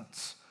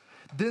presence.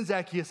 Then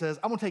Zacchaeus says,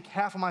 I'm going to take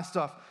half of my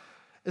stuff.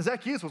 And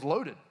Zacchaeus was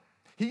loaded.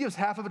 He gives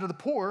half of it to the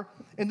poor,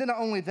 and then not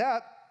only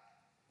that,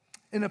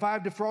 and if I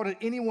have defrauded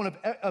anyone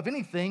of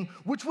anything,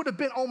 which would have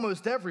been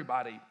almost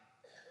everybody,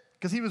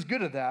 because he was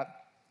good at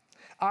that,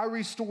 I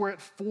restore it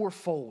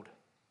fourfold.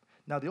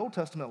 Now, the Old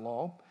Testament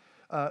law,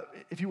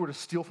 if you were to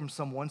steal from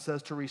someone,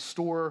 says to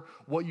restore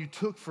what you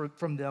took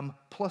from them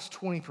plus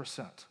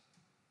 20%.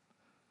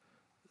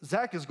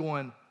 Zach is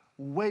going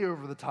way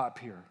over the top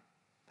here.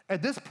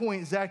 At this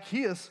point,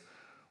 Zacchaeus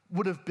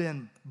would have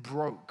been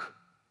broke.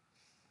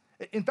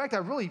 In fact, I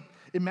really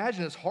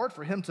imagine it's hard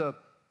for him to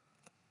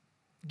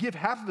give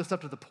half of his stuff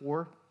to the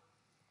poor,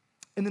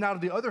 and then out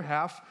of the other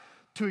half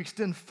to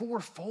extend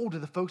fourfold to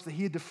the folks that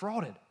he had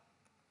defrauded.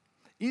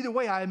 Either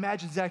way, I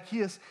imagine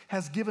Zacchaeus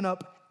has given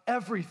up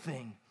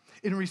everything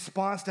in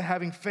response to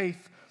having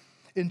faith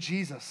in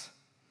Jesus.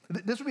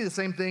 This would be the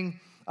same thing.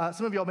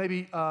 Some of y'all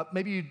maybe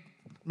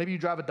you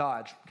drive a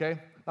Dodge, okay?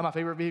 Not my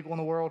favorite vehicle in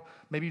the world.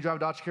 Maybe you drive a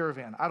Dodge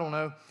Caravan. I don't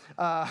know.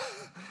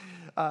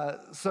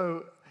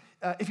 So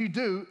if you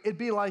do, it'd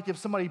be like if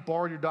somebody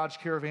borrowed your Dodge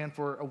Caravan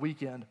for a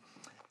weekend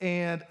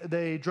and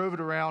they drove it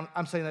around.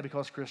 I'm saying that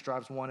because Chris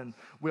drives one, and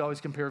we always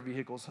compare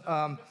vehicles.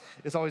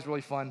 It's always really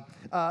fun.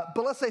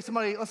 But let's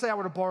say I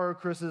were to borrow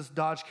Chris's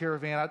Dodge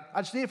Caravan.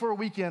 I just need it for a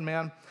weekend,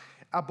 man.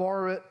 I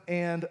borrow it,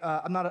 and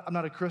I'm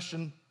not a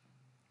Christian,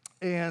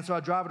 and so I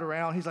drive it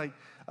around. He's like,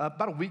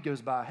 about a week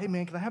goes by. Hey,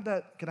 man, can I have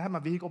that? Can I have my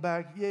vehicle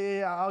back?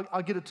 Yeah,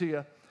 I'll get it to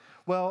you.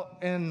 Well,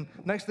 and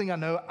next thing I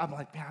know, I'm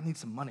like, man, I need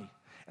some money.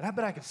 And I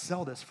bet I could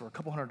sell this for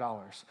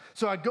 $200.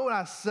 So I go and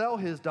I sell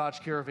his Dodge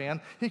Caravan.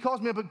 He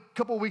calls me up a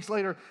couple of weeks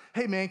later.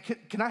 Hey, man,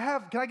 can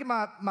I get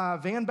my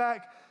van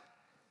back?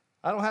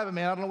 I don't have it,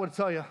 man. I don't know what to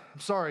tell you. I'm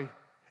sorry.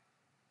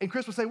 And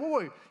Chris would say,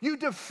 wait, you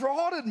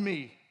defrauded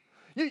me.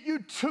 You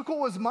took what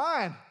was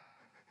mine.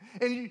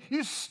 And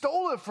you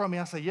stole it from me.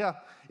 I say, yeah,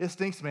 it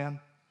stinks,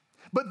 man.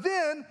 But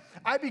then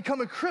I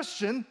become a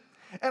Christian,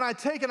 and I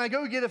take and I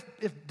go get,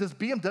 does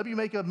BMW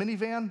make a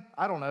minivan?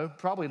 I don't know,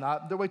 probably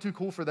not. They're way too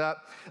cool for that.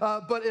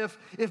 But if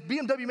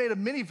BMW made a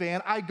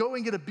minivan, I go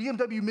and get a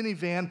BMW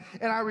minivan,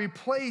 and I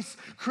replace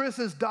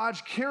Chris's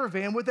Dodge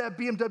Caravan with that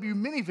BMW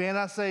minivan, and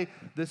I say,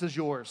 this is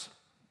yours.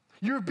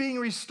 You're being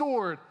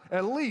restored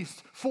at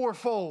least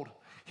fourfold.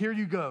 Here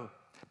you go.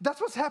 That's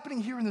what's happening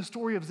here in the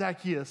story of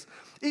Zacchaeus.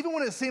 Even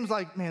when it seems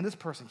like, man, this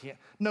person can't.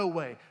 No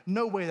way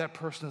that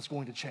person is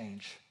going to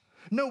change.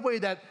 No way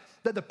that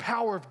the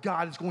power of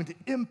God is going to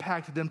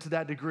impact them to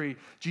that degree.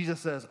 Jesus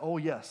says, oh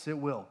yes, it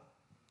will.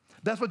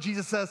 That's what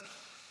Jesus says.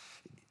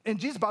 And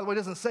Jesus, by the way,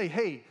 doesn't say,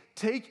 hey,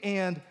 take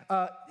and,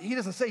 he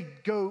doesn't say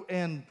go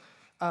and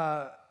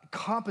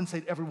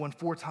compensate everyone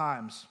 4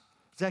 times.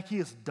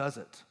 Zacchaeus does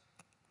it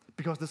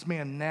because this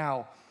man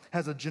now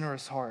has a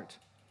generous heart.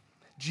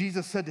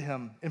 Jesus said to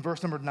him in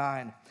verse number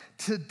 9,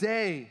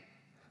 today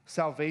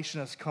salvation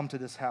has come to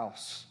this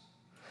house.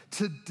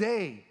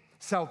 Today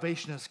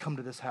salvation has come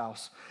to this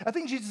house. I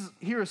think Jesus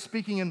here is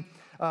speaking in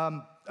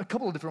a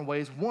couple of different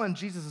ways. One,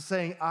 Jesus is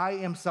saying, I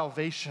am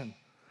salvation.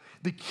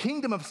 The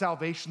kingdom of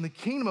salvation, the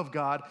kingdom of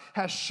God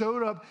has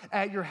shown up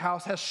at your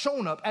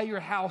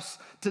house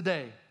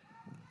today.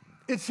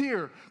 It's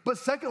here. But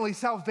secondly,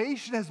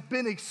 salvation has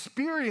been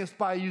experienced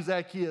by you,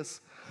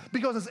 Zacchaeus,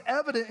 because it's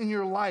evident in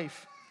your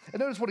life. And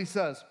notice what he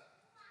says.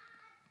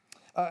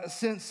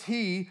 Since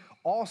he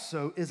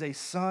also is a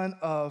son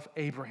of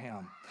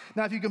Abraham.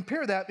 Now, if you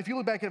compare that, if you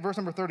look back at verse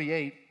number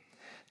 38,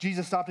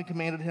 Jesus stopped and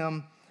commanded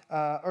him,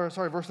 verse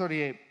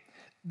 38.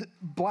 The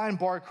blind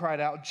Bart cried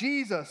out,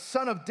 Jesus,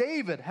 son of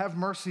David, have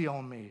mercy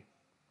on me.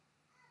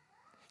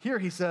 Here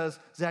he says,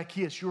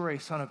 Zacchaeus, you're a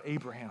son of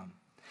Abraham.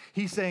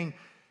 He's saying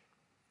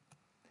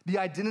the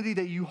identity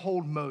that you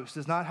hold most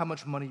is not how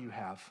much money you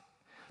have.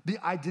 The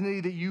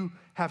identity that you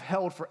have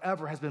held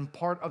forever has been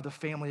part of the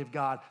family of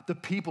God, the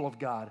people of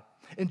God.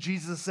 And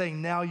Jesus is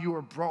saying, now you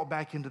are brought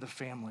back into the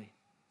family.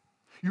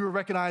 You are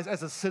recognized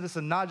as a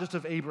citizen, not just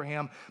of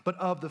Abraham, but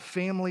of the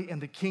family and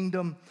the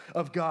kingdom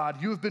of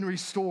God. You have been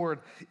restored,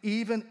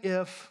 even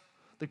if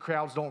the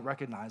crowds don't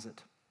recognize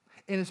it.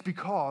 And it's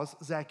because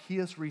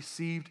Zacchaeus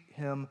received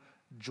him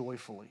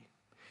joyfully.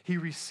 He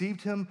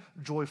received him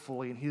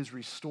joyfully, and he is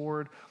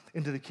restored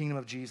into the kingdom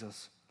of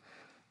Jesus.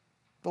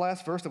 The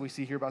last verse that we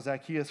see here about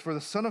Zacchaeus, for the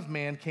Son of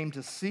Man came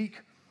to seek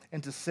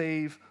and to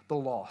save the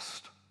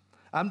lost.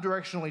 I'm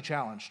directionally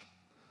challenged.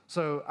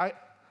 So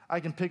I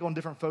can pick on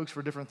different folks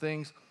for different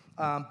things,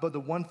 but the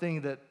one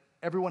thing that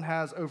everyone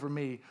has over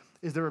me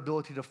is their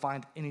ability to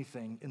find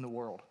anything in the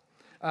world.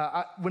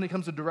 When it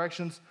comes to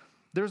directions,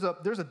 there's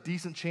a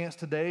decent chance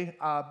today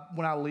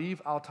when I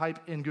leave, I'll type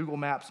in Google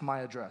Maps my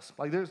address.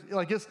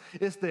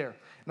 It's there.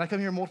 And I come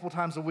here multiple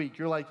times a week.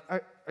 You're like,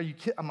 are you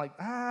kidding? I'm like,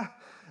 I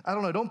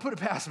don't know. Don't put it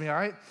past me, all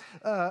right?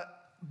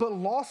 But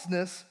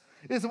lostness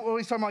is what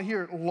he's talking about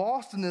here.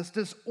 Lostness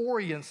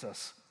disorients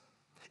us.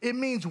 It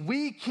means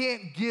we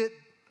can't get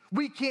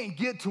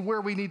to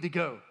where we need to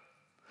go.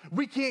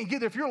 We can't get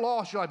there. If you're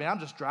lost, you're like, man, I'm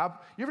just driving.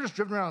 You ever just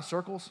driven around in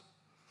circles?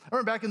 I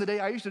remember back in the day,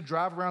 I used to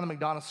drive around the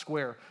McDonald's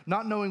Square,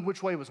 not knowing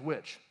which way was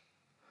which.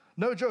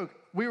 No joke.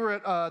 We were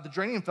at the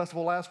Dranium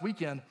Festival last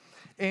weekend,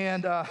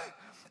 and I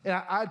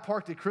had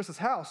parked at Chris's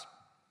house,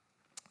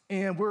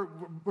 and we're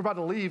about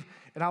to leave,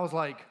 and I was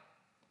like,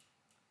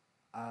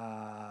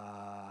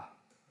 I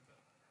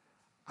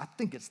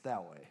think it's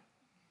that way.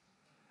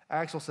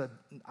 Axel said,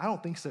 I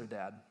don't think so,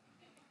 Dad.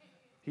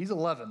 He's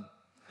 11,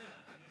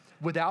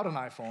 without an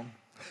iPhone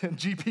and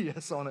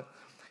GPS on it.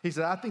 He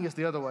said, I think it's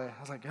the other way. I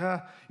was like,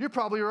 you're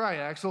probably right,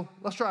 Axel.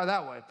 Let's try it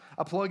that way.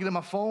 I plug it in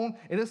my phone,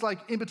 and it's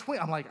like in between.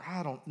 I'm like,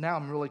 now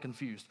I'm really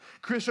confused.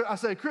 I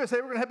said, Chris, hey,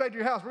 we're going to head back to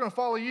your house. We're going to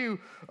follow you.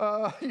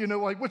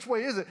 Which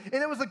way is it?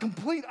 And it was the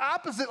complete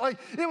opposite. Like,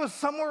 it was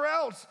somewhere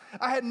else.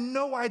 I had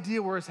no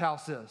idea where his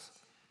house is.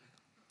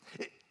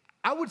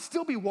 I would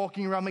still be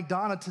walking around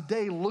McDonough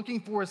today looking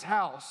for his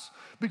house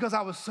because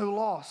I was so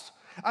lost.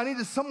 I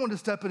needed someone to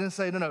step in and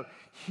say, no,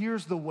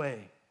 here's the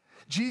way.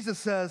 Jesus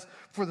says,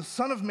 for the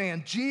Son of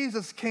Man,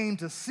 Jesus came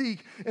to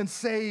seek and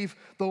save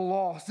the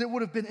lost. It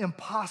would have been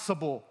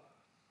impossible.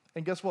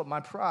 And guess what? My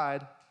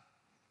pride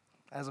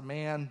as a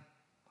man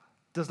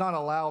does not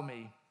allow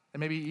me, and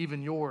maybe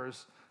even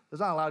yours, does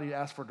not allow you to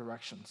ask for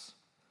directions.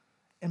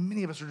 And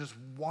many of us are just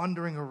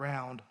wandering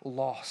around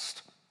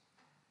lost.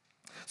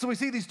 So we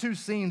see these two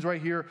scenes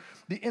right here,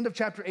 the end of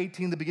chapter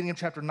 18, the beginning of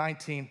chapter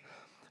 19.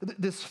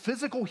 This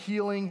physical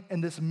healing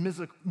and this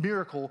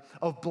miracle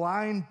of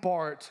blind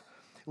Bart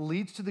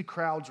leads to the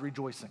crowds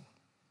rejoicing.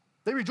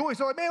 They rejoice.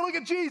 They're like, man, look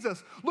at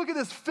Jesus. Look at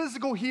this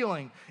physical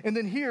healing. And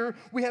then here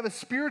we have a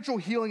spiritual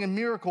healing and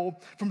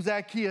miracle from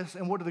Zacchaeus.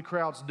 And what do the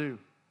crowds do?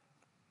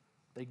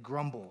 They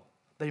grumble.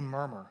 They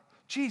murmur.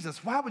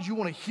 Jesus, why would you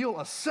want to heal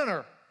a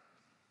sinner?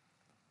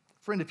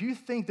 Friend, if you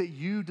think that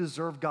you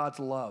deserve God's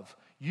love,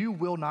 you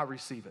will not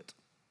receive it.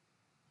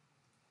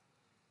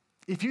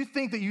 If you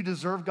think that you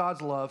deserve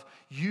God's love,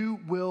 you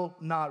will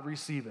not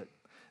receive it.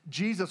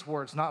 Jesus'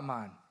 words, not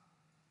mine.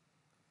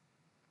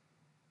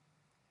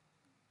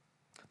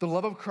 The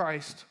love of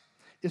Christ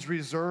is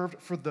reserved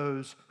for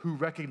those who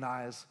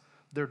recognize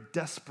their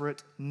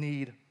desperate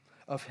need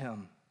of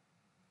him.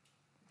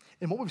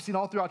 And what we've seen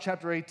all throughout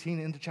chapter 18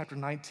 into chapter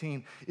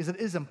 19 is that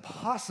it is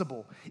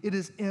impossible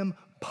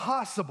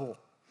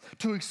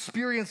to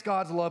experience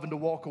God's love and to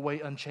walk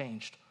away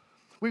unchanged.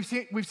 We've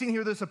seen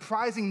here the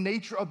surprising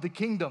nature of the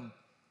kingdom.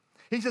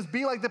 He says,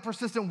 be like the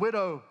persistent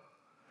widow.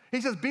 He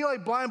says, be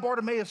like blind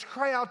Bartimaeus,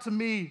 cry out to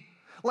me,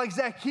 like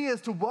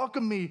Zacchaeus, to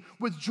welcome me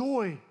with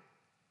joy.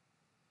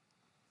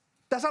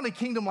 That's not a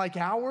kingdom like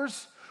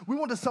ours. We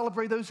want to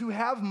celebrate those who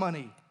have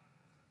money,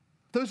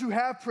 those who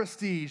have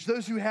prestige,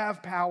 those who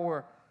have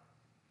power.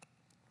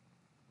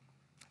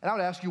 And I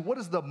would ask you, what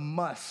is the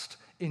must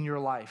in your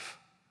life?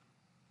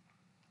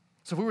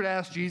 So if we were to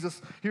ask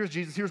Jesus,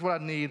 here's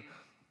what I need,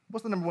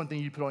 what's the number one thing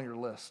you put on your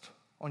list,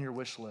 on your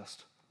wish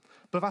list?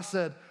 But if I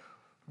said,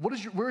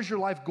 where is your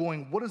life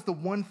going? What is the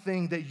one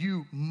thing that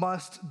you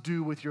must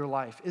do with your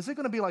life? Is it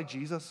going to be like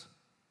Jesus?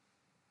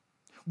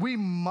 We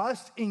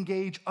must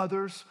engage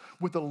others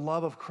with the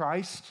love of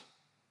Christ?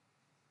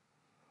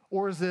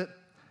 Or is it,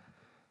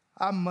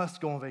 I must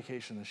go on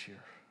vacation this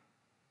year?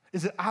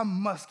 Is it, I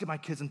must get my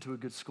kids into a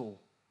good school?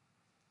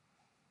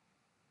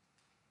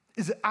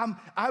 Is it,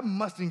 I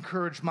must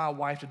encourage my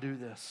wife to do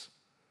this?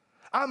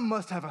 I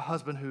must have a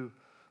husband who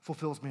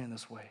fulfills me in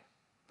this way.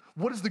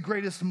 What is the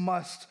greatest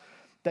must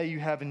that you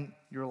have in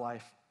your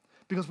life?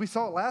 Because we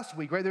saw it last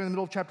week, right there in the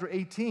middle of chapter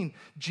 18.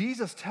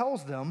 Jesus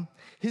tells them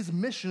his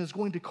mission is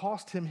going to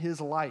cost him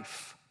his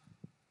life.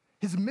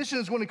 His mission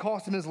is going to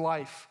cost him his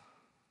life.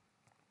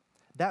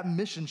 That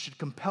mission should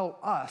compel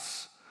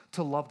us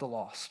to love the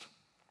lost.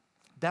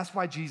 That's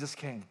why Jesus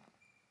came,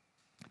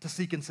 to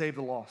seek and save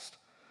the lost.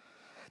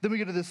 Then we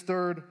get to this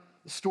third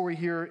story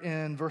here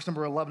in verse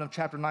number 11 of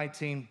chapter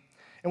 19,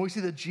 and we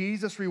see that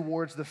Jesus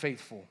rewards the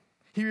faithful.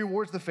 He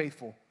rewards the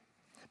faithful.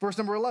 Verse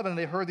number 11,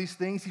 they heard these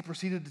things, he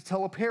proceeded to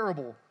tell a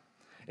parable.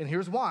 And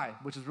here's why,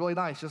 which is really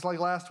nice, just like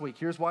last week.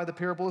 Here's why the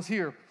parable is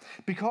here.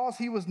 Because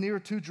he was near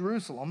to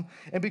Jerusalem,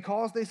 and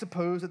because they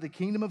supposed that the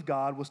kingdom of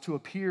God was to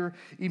appear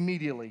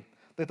immediately.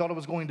 They thought it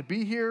was going to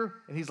be here,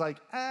 and he's like,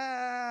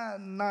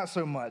 not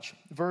so much.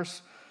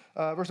 Verse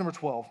number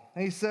 12,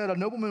 and he said, a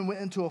nobleman went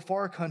into a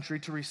far country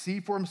to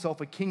receive for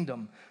himself a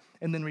kingdom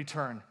and then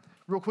return.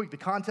 Real quick, the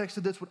context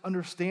of this would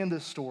understand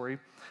this story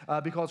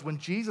because when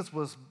Jesus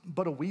was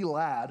but a wee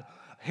lad,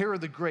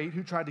 Herod the Great,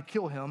 who tried to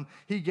kill him,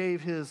 he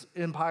gave his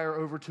empire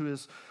over to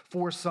his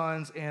 4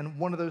 sons, and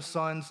one of those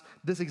sons,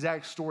 this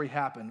exact story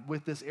happened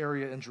with this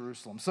area in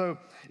Jerusalem. So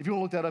if you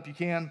want to look that up, you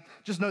can.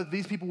 Just know that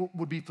these people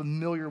would be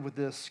familiar with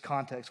this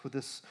context, with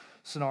this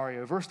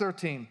scenario. Verse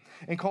 13,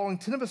 and calling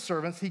 10 of his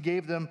servants, he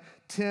gave them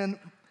 10,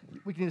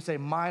 we can either say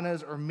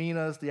minas or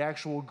minas. The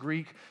actual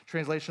Greek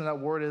translation of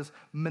that word is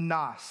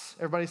minas.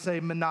 Everybody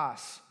say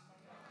minas.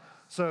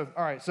 So,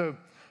 all right, so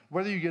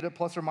whether you get it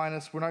plus or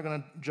minus, we're not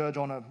going to judge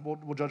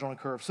we'll judge on a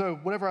curve. So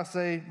whatever I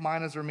say,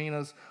 minas or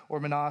minas or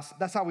minas,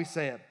 that's how we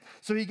say it.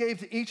 So he gave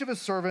to each of his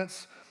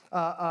servants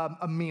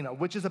a mina,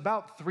 which is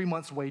about 3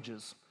 months'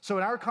 wages. So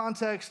in our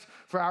context,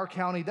 for our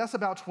county, that's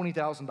about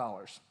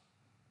 $20,000.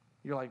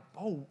 You're like,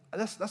 oh,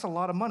 that's a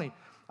lot of money.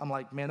 I'm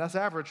like, man, that's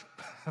average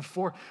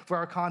for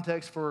our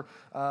context for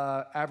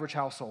average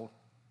household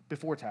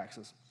before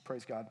taxes.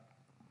 Praise God.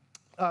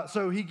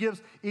 So he gives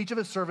each of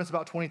his servants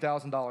about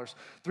 $20,000,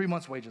 3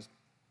 months' wages.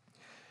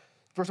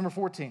 Verse number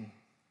 14,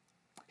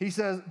 he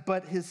says,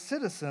 but his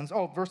citizens,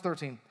 verse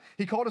 13,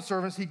 he called his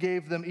servants, he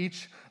gave them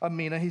each a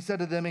mina. He said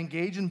to them,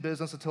 engage in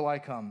business until I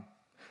come.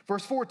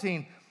 Verse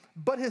 14,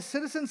 but his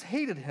citizens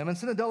hated him and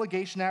sent a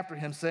delegation after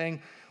him,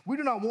 saying, we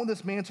do not want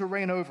this man to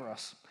reign over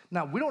us.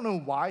 Now, we don't know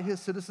why his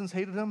citizens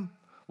hated him,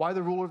 why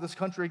the ruler of this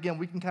country. Again,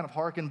 we can kind of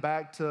hearken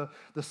back to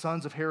the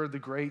sons of Herod the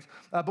Great,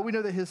 but we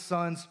know that his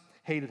sons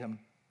hated him.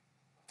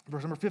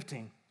 Verse number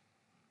 15.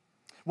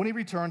 When he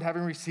returned,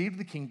 having received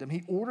the kingdom,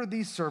 he ordered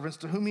these servants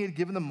to whom he had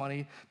given the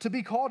money to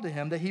be called to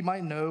him, that he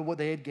might know what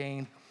they had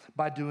gained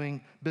by doing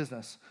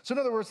business. So in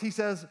other words, he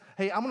says,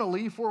 hey, I'm going to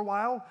leave for a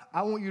while.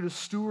 I want you to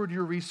steward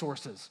your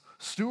resources,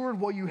 steward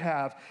what you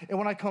have. And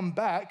when I come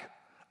back,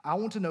 I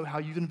want to know how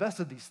you've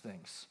invested these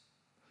things.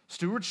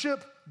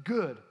 Stewardship,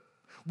 good.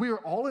 We are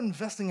all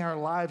investing our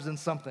lives in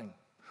something.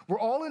 We're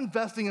all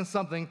investing in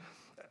something.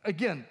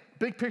 Again,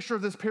 big picture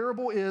of this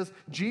parable is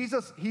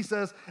Jesus, he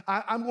says,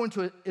 I'm going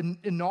to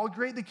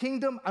inaugurate the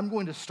kingdom. I'm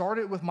going to start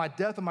it with my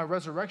death and my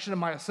resurrection and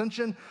my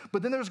ascension.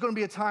 But then there's going to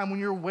be a time when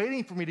you're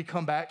waiting for me to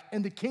come back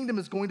and the kingdom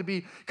is going to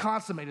be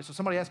consummated. So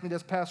somebody asked me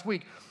this past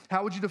week,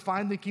 how would you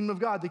define the kingdom of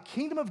God? The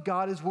kingdom of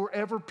God is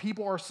wherever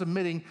people are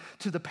submitting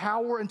to the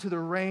power and to the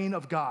reign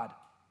of God.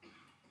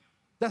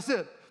 That's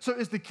it. So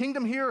is the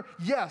kingdom here?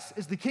 Yes.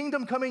 Is the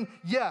kingdom coming?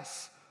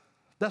 Yes.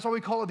 That's why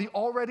we call it the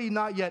already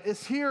not yet.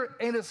 It's here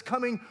and it's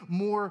coming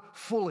more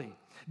fully.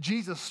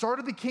 Jesus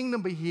started the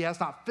kingdom, but he has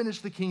not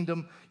finished the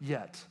kingdom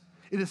yet.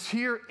 It is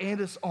here and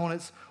it's on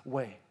its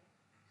way.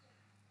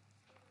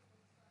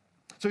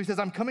 So he says,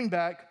 I'm coming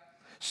back.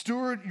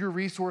 Steward your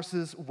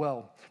resources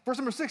well. Verse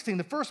number 16,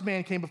 the first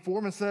man came before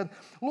him and said,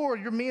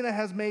 Lord, your mina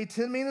has made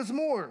 10 minas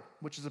more,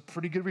 which is a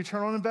pretty good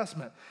return on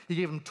investment. He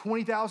gave him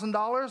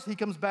 $20,000. He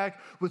comes back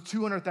with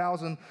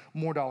 $200,000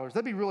 more dollars.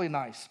 That'd be really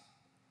nice.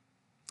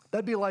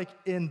 That'd be like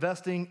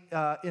investing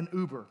in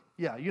Uber.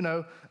 Yeah,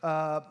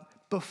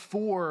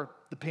 before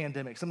the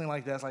pandemic, something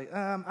like that. It's like,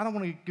 I don't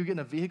want to go get in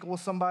a vehicle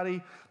with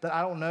somebody that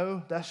I don't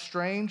know. That's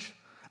strange.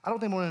 I don't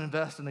think I want to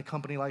invest in a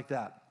company like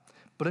that.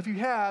 But if you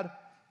had,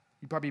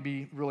 you'd probably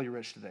be really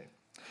rich today.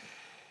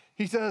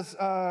 He says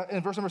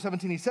in verse number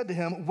 17, he said to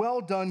him,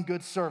 well done,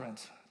 good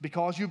servant.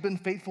 Because you've been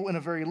faithful in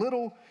a very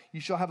little,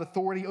 you shall have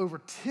authority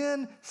over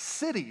 10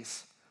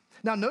 cities.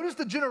 Now, notice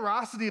the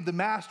generosity of the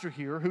master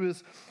here, who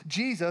is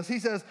Jesus. He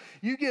says,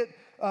 you get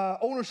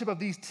ownership of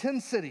these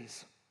 10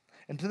 cities.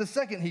 And to the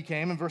second he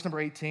came, in verse number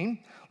 18,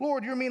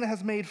 Lord, your mina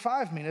has made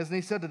 5 minas. And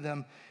he said to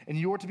them, and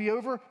you are to be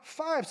over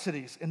 5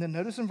 cities. And then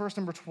notice in verse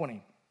number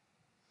 20,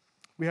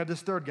 we have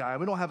this third guy.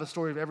 We don't have a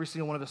story of every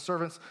single one of his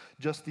servants,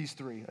 just these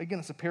 3. Again,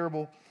 it's a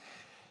parable.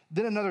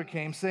 Then another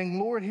came, saying,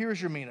 Lord, here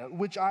is your mina,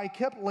 which I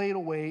kept laid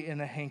away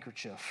in a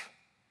handkerchief.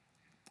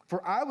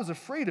 For I was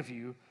afraid of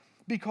you,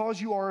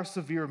 because you are a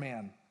severe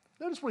man.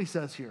 Notice what he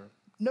says here.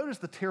 Notice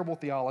the terrible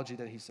theology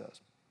that he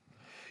says.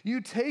 You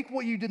take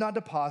what you did not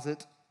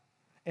deposit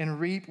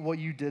and reap what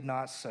you did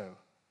not sow.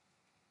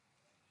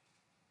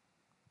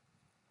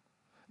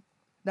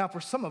 Now, for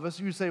some of us,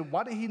 you would say,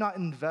 why did he not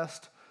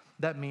invest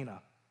that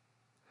mina?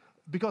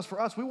 Because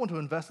for us, we want to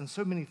invest in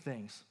so many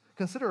things.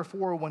 Consider a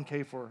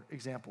 401k, for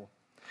example.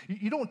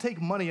 You don't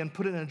take money and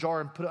put it in a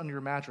jar and put it under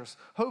your mattress,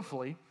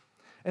 hopefully,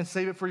 and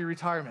save it for your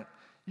retirement.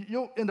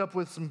 You'll end up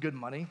with some good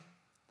money,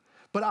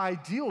 but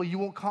ideally, you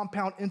want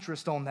compound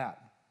interest on that.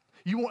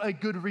 You want a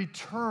good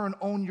return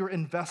on your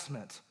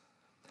investment.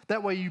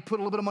 That way, you put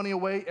a little bit of money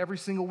away every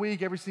single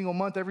week, every single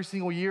month, every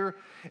single year,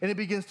 and it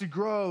begins to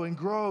grow and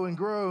grow and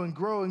grow and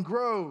grow and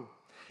grow.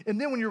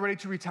 And then when you're ready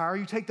to retire,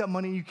 you take that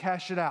money and you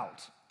cash it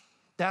out.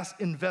 That's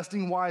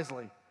investing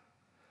wisely.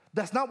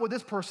 That's not what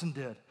this person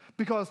did,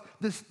 because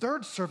this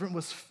third servant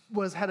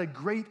had a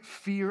great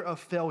fear of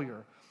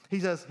failure. He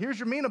says, here's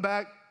your mina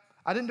back.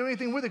 I didn't do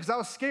anything with it because I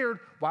was scared.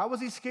 Why was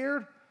he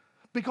scared?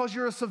 Because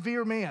you're a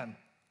severe man.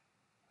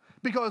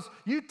 Because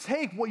you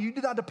take what you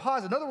did not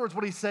deposit. In other words,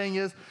 what he's saying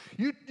is,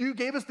 you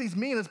gave us these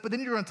minas, but then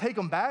you're going to take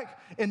them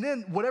back, and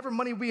then whatever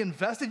money we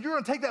invested, you're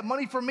going to take that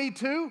money from me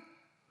too?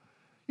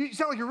 You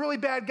sound like a really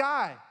bad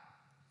guy.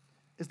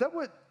 Is that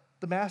what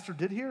the master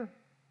did here?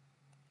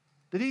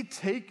 Did he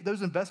take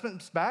those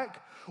investments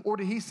back? Or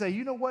did he say,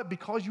 you know what,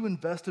 because you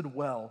invested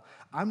well,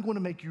 I'm going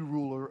to make you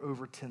ruler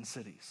over 10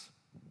 cities.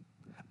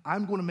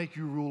 I'm going to make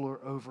you ruler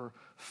over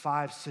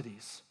 5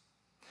 cities.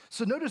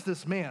 So notice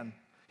this man.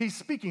 He's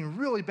speaking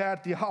really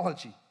bad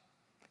theology.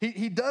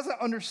 He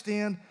doesn't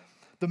understand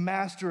the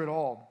master at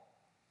all.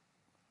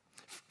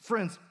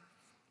 Friends,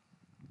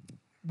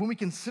 when we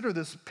consider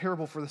this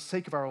parable for the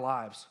sake of our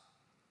lives,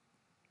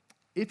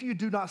 if you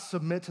do not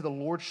submit to the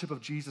lordship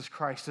of Jesus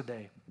Christ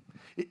today,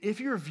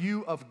 if your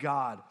view of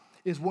God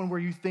is one where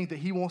you think that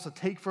he wants to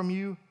take from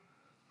you,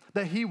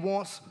 that he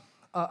wants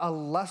a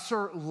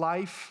lesser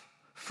life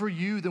for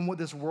you than what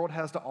this world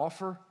has to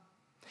offer,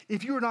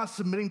 if you are not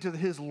submitting to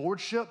his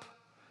lordship,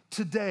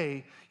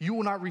 today you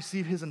will not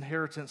receive his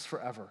inheritance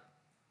forever.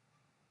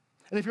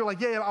 And if you're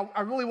like, yeah,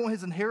 I really want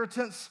his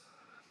inheritance,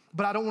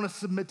 but I don't want to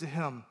submit to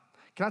him,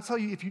 can I tell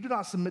you, if you do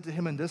not submit to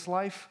him in this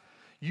life,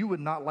 you would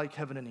not like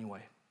heaven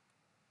anyway.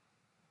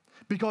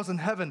 Because in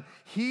heaven,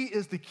 he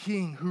is the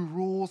king who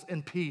rules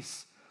in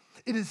peace.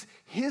 It is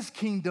his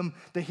kingdom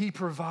that he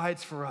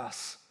provides for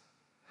us.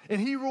 And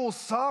he rules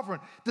sovereign.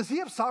 Does he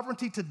have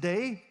sovereignty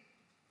today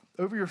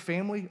over your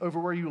family, over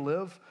where you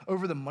live,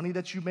 over the money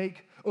that you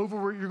make, over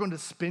where you're going to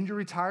spend your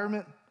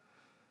retirement?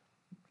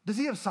 Does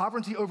he have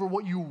sovereignty over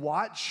what you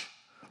watch,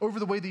 over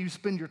the way that you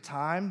spend your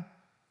time?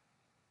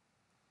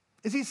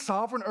 Is he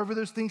sovereign over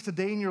those things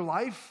today in your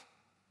life?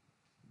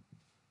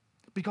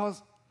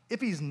 Because if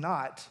he's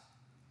not,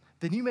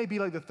 then you may be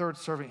like the third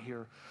servant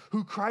here,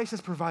 who Christ has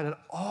provided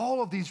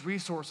all of these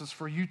resources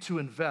for you to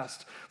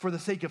invest for the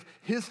sake of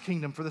his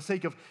kingdom, for the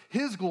sake of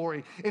his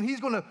glory, and he's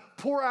going to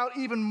pour out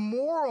even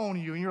more on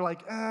you, and you're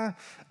like, I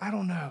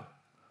don't know.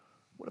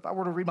 What if I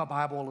were to read my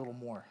Bible a little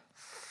more?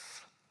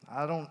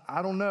 I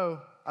don't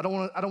know. I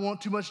don't want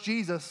too much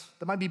Jesus.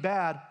 That might be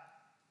bad.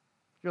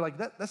 You're like,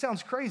 that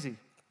sounds crazy.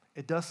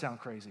 It does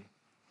sound crazy.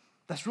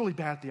 That's really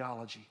bad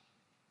theology.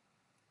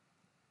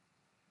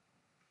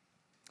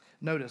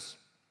 Notice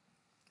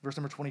verse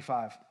number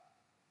 25.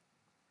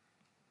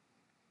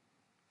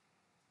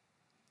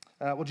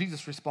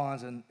 Jesus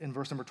responds in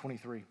verse number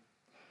 23.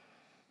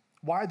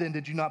 Why then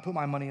did you not put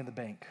my money in the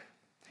bank?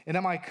 And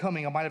at my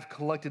coming, I might have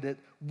collected it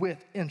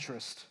with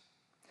interest.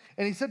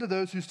 And he said to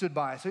those who stood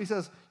by, so he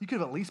says, you could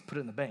have at least put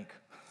it in the bank.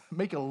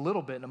 Make it a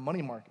little bit in a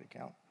money market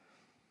account.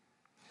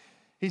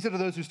 He said to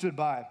those who stood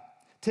by,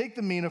 take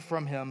the mina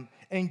from him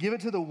and give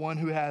it to the one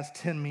who has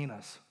 10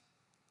 minas.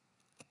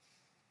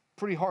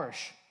 Pretty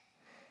harsh.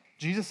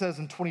 Jesus says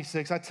in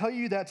 26, I tell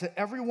you that to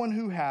everyone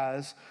who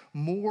has,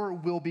 more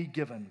will be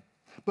given.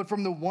 But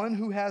from the one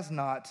who has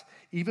not,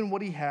 even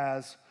what he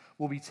has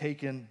will be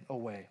taken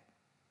away.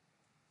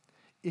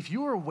 If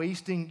you are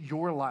wasting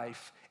your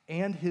life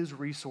and his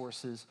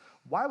resources,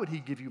 why would he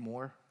give you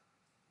more?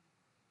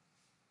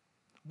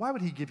 Why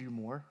would he give you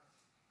more?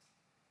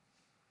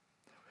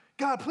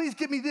 God, please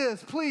give me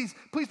this. Please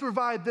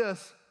provide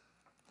this.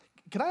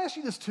 Can I ask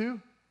you this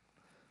too?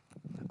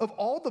 Of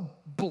all the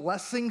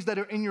blessings that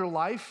are in your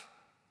life,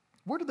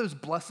 where do those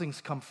blessings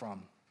come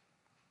from?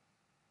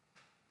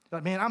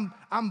 Like, man,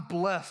 I'm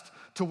blessed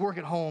to work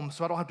at home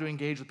so I don't have to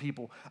engage with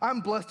people.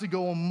 I'm blessed to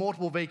go on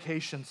multiple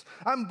vacations.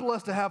 I'm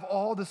blessed to have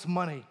all this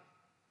money.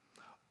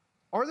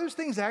 Are those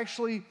things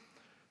actually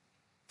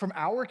from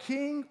our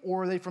king,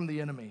 or are they from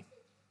the enemy?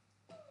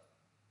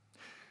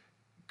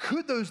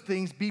 Could those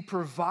things be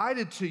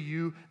provided to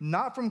you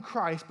not from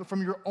Christ, but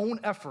from your own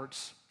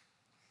efforts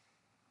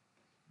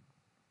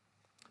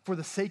for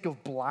the sake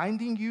of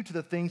blinding you to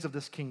the things of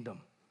this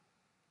kingdom?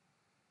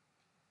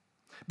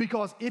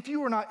 Because if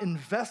you are not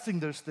investing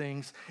those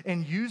things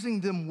and using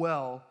them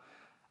well,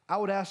 I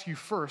would ask you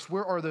first,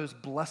 where are those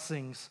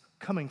blessings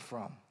coming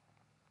from?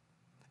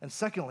 And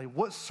secondly,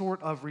 what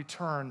sort of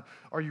return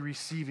are you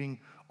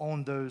receiving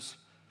on those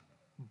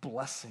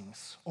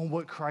blessings, on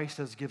what Christ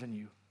has given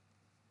you?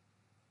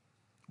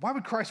 Why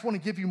would Christ want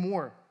to give you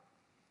more?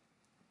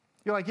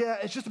 You're like, yeah,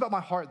 it's just about my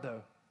heart,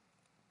 though.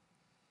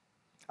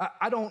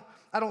 I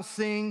don't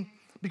sing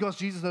because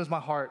Jesus knows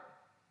my heart.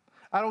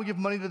 I don't give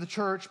money to the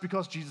church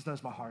because Jesus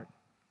knows my heart.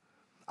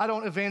 I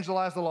don't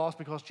evangelize the lost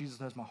because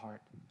Jesus knows my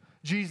heart.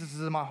 Jesus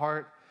is in my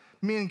heart.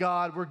 Me and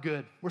God, we're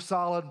good. We're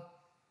solid.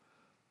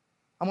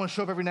 I'm going to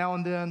show up every now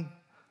and then.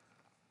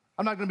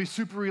 I'm not going to be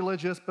super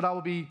religious, but I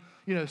will be,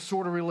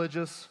 sort of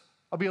religious.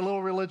 I'll be a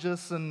little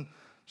religious. And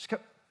can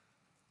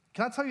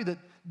I tell you that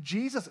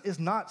Jesus is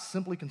not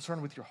simply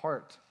concerned with your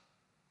heart.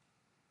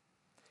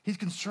 He's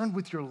concerned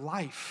with your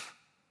life.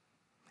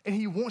 And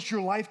he wants your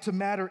life to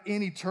matter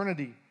in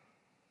eternity.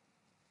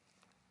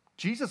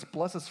 Jesus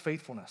blesses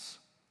faithfulness,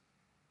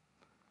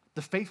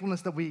 the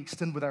faithfulness that we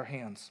extend with our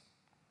hands.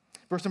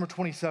 Verse number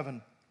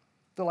 27,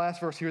 the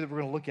last verse here that we're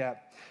going to look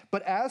at.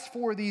 But as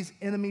for these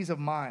enemies of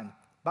mine,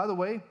 by the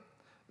way,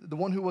 the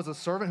one who was a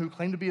servant, who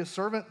claimed to be a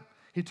servant,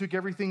 he took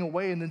everything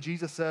away, and then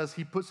Jesus says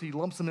he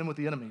lumps them in with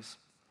the enemies.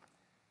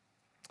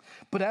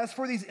 But as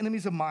for these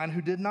enemies of mine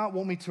who did not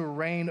want me to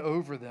reign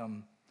over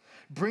them,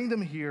 bring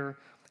them here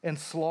and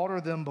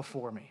slaughter them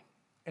before me.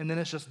 And then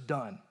it's just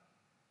done.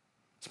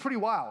 It's pretty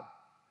wild.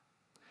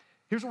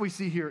 Here's what we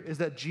see here is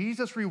that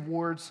Jesus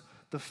rewards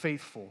the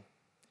faithful.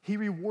 He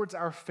rewards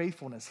our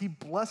faithfulness. He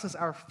blesses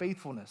our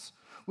faithfulness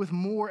with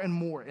more and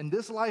more in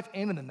this life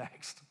and in the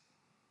next.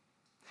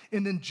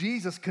 And then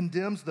Jesus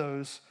condemns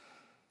those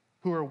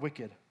who are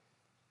wicked.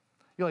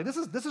 You're like,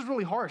 this is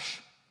really harsh.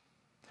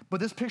 But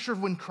this picture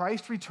of when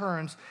Christ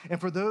returns, and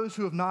for those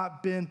who have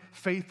not been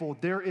faithful,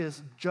 there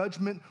is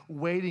judgment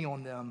waiting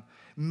on them.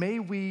 May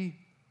we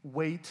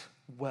wait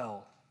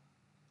well.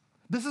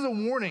 This is a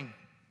warning.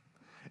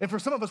 And for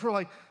some of us, we're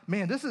like,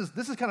 man, this is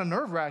kind of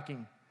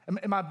nerve-wracking.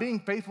 Am I being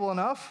faithful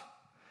enough?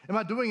 Am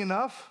I doing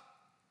enough?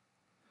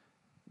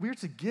 We are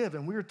to give,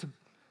 and we are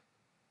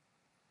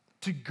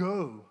to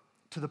go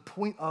to the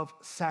point of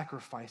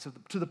sacrifice,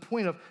 to the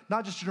point of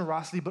not just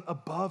generosity, but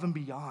above and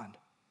beyond.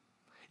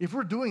 If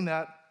we're doing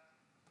that,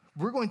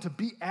 we're going to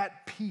be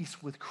at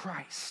peace with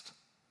Christ.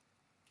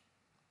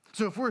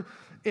 So if we're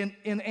in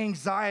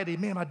anxiety,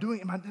 man,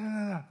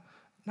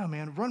 no,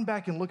 man, run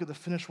back and look at the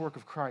finished work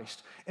of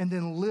Christ and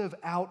then live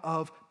out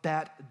of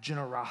that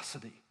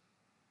generosity.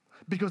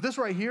 Because this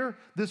right here,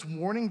 this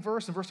warning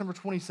verse in verse number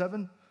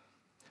 27,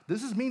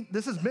 this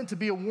is meant to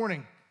be a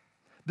warning.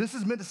 This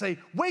is meant to say,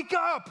 wake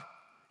up,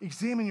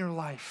 examine your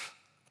life.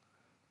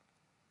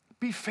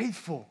 Be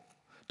faithful.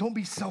 Don't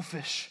be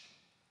selfish.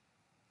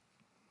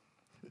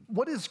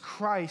 What is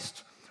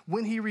Christ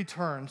when he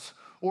returns,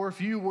 or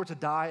if you were to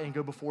die and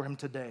go before him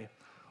today,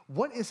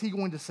 what is he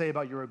going to say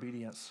about your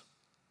obedience?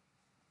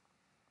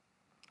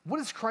 What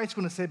is Christ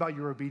going to say about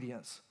your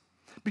obedience?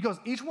 Because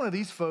each one of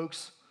these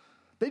folks,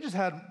 they just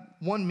had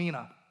one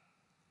mina.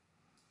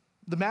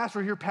 The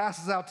master here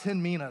passes out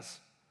 10 minas,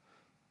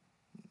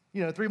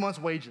 3 months'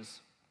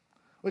 wages,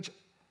 which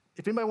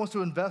if anybody wants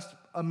to invest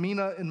a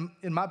mina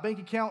in my bank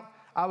account,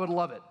 I would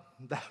love it.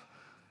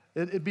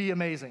 It'd be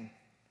amazing.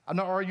 I'm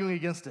not arguing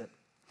against it.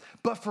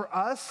 But for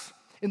us,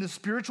 in the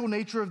spiritual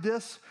nature of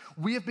this,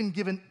 we have been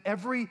given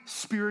every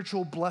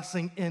spiritual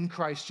blessing in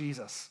Christ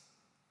Jesus.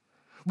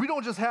 We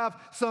don't just have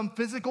some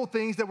physical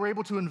things that we're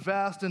able to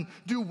invest and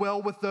do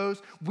well with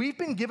those. We've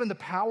been given the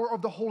power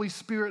of the Holy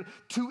Spirit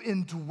to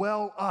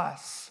indwell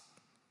us.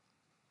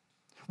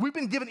 We've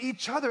been given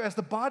each other as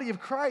the body of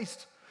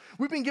Christ.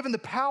 We've been given the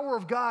power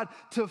of God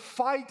to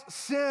fight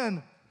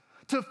sin,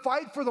 to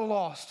fight for the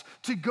lost,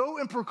 to go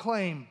and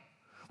proclaim.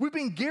 We've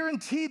been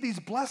guaranteed these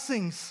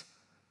blessings.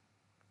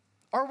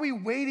 Are we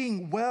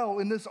waiting well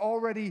in this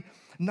already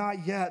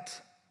not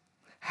yet?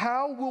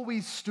 How will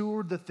we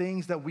steward the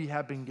things that we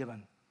have been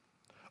given?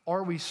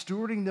 Are we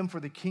stewarding them for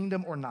the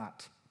kingdom or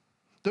not?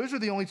 Those are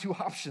the only two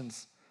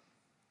options.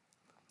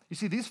 You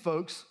see, these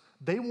folks,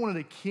 they wanted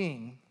a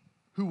king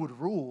who would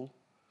rule,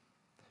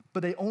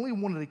 but they only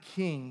wanted a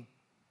king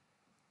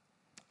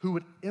who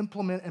would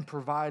implement and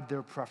provide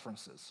their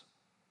preferences.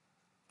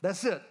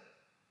 That's it.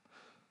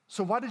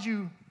 So why have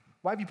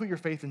you put your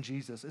faith in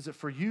Jesus? Is it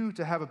for you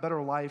to have a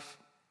better life,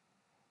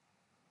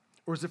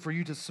 or is it for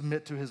you to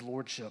submit to his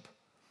lordship?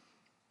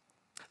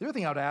 The other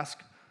thing I would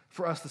ask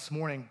for us this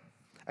morning,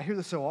 I hear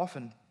this so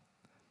often,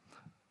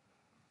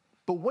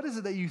 but what is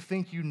it that you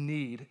think you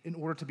need in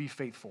order to be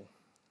faithful?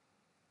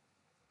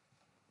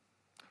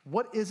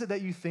 What is it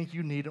that you think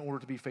you need in order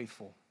to be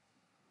faithful?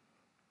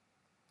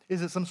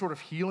 Is it some sort of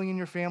healing in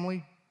your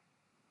family?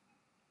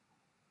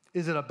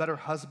 Is it a better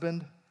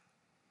husband?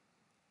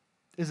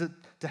 Is it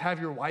to have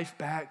your wife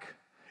back?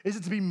 Is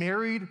it to be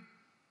married?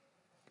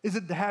 Is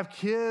it to have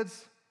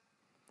kids?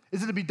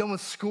 Is it to be done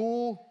with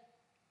school?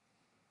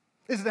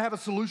 Is it to have a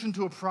solution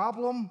to a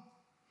problem?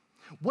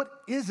 What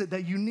is it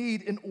that you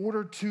need in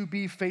order to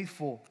be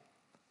faithful?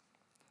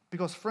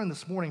 Because, friend,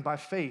 this morning, by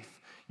faith,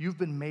 you've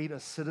been made a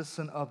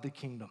citizen of the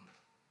kingdom.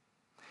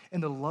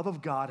 And the love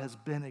of God has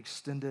been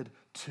extended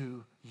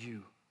to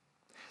you.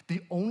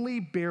 The only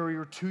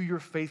barrier to your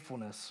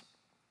faithfulness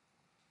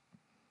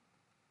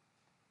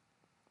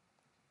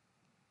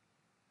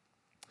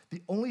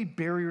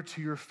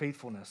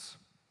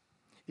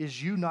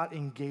is you not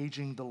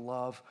engaging the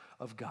love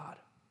of God.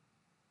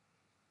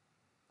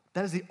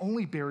 That is the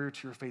only barrier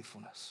to your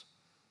faithfulness.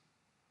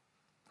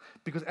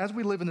 Because as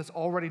we live in this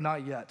already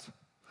not yet,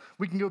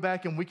 we can go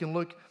back and we can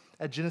look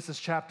at Genesis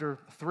chapter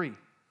 3.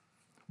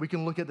 We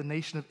can look at the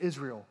nation of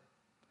Israel.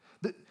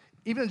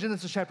 Even in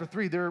Genesis chapter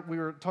 3, we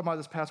were talking about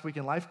this past week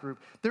in Life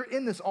Group, they're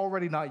in this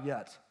already not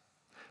yet.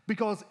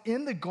 Because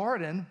in the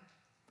garden,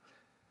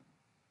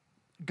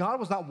 God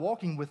was not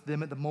walking with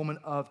them at the moment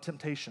of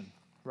temptation,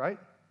 right?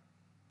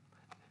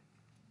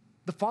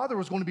 The Father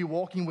was going to be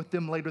walking with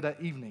them later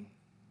that evening.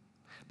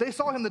 They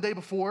saw him the day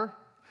before.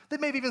 They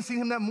may have even seen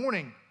him that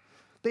morning.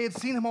 They had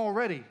seen him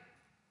already.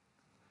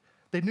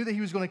 They knew that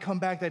he was going to come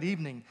back that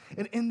evening.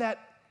 And in that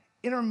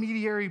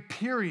intermediary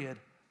period,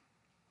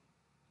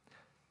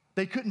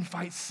 they couldn't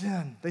fight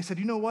sin. They said,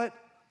 you know what?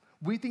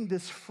 We think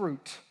this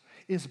fruit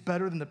is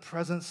better than the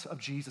presence of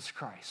Jesus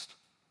Christ.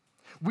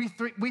 We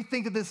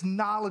think that this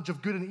knowledge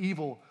of good and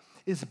evil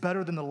is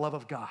better than the love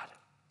of God.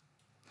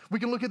 We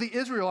can look at the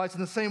Israelites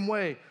in the same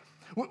way.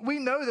 We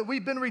know that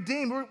we've been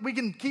redeemed. We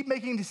can keep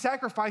making these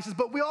sacrifices,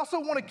 but we also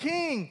want a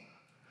king.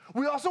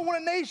 We also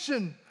want a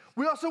nation.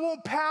 We also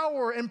want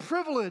power and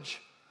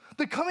privilege.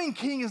 The coming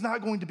king is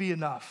not going to be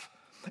enough.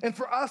 And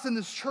for us in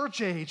this church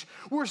age,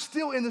 we're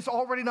still in this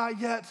already not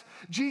yet.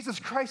 Jesus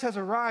Christ has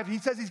arrived. He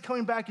says he's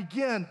coming back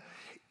again.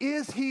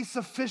 Is he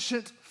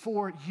sufficient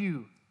for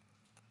you?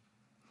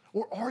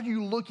 Or are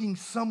you looking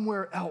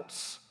somewhere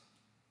else?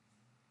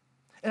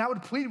 And I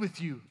would plead with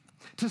you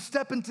to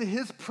step into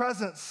his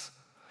presence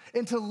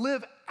and to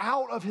live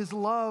out of his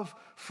love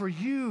for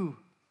you.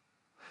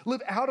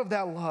 Live out of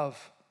that love.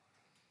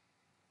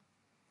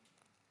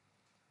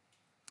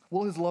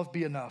 Will his love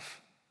be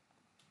enough?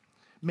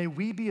 May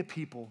we be a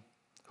people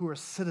who are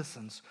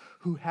citizens,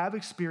 who have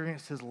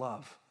experienced his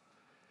love.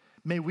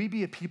 May we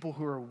be a people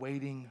who are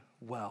waiting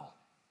well.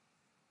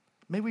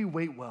 May we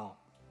wait well.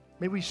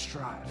 May we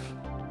strive.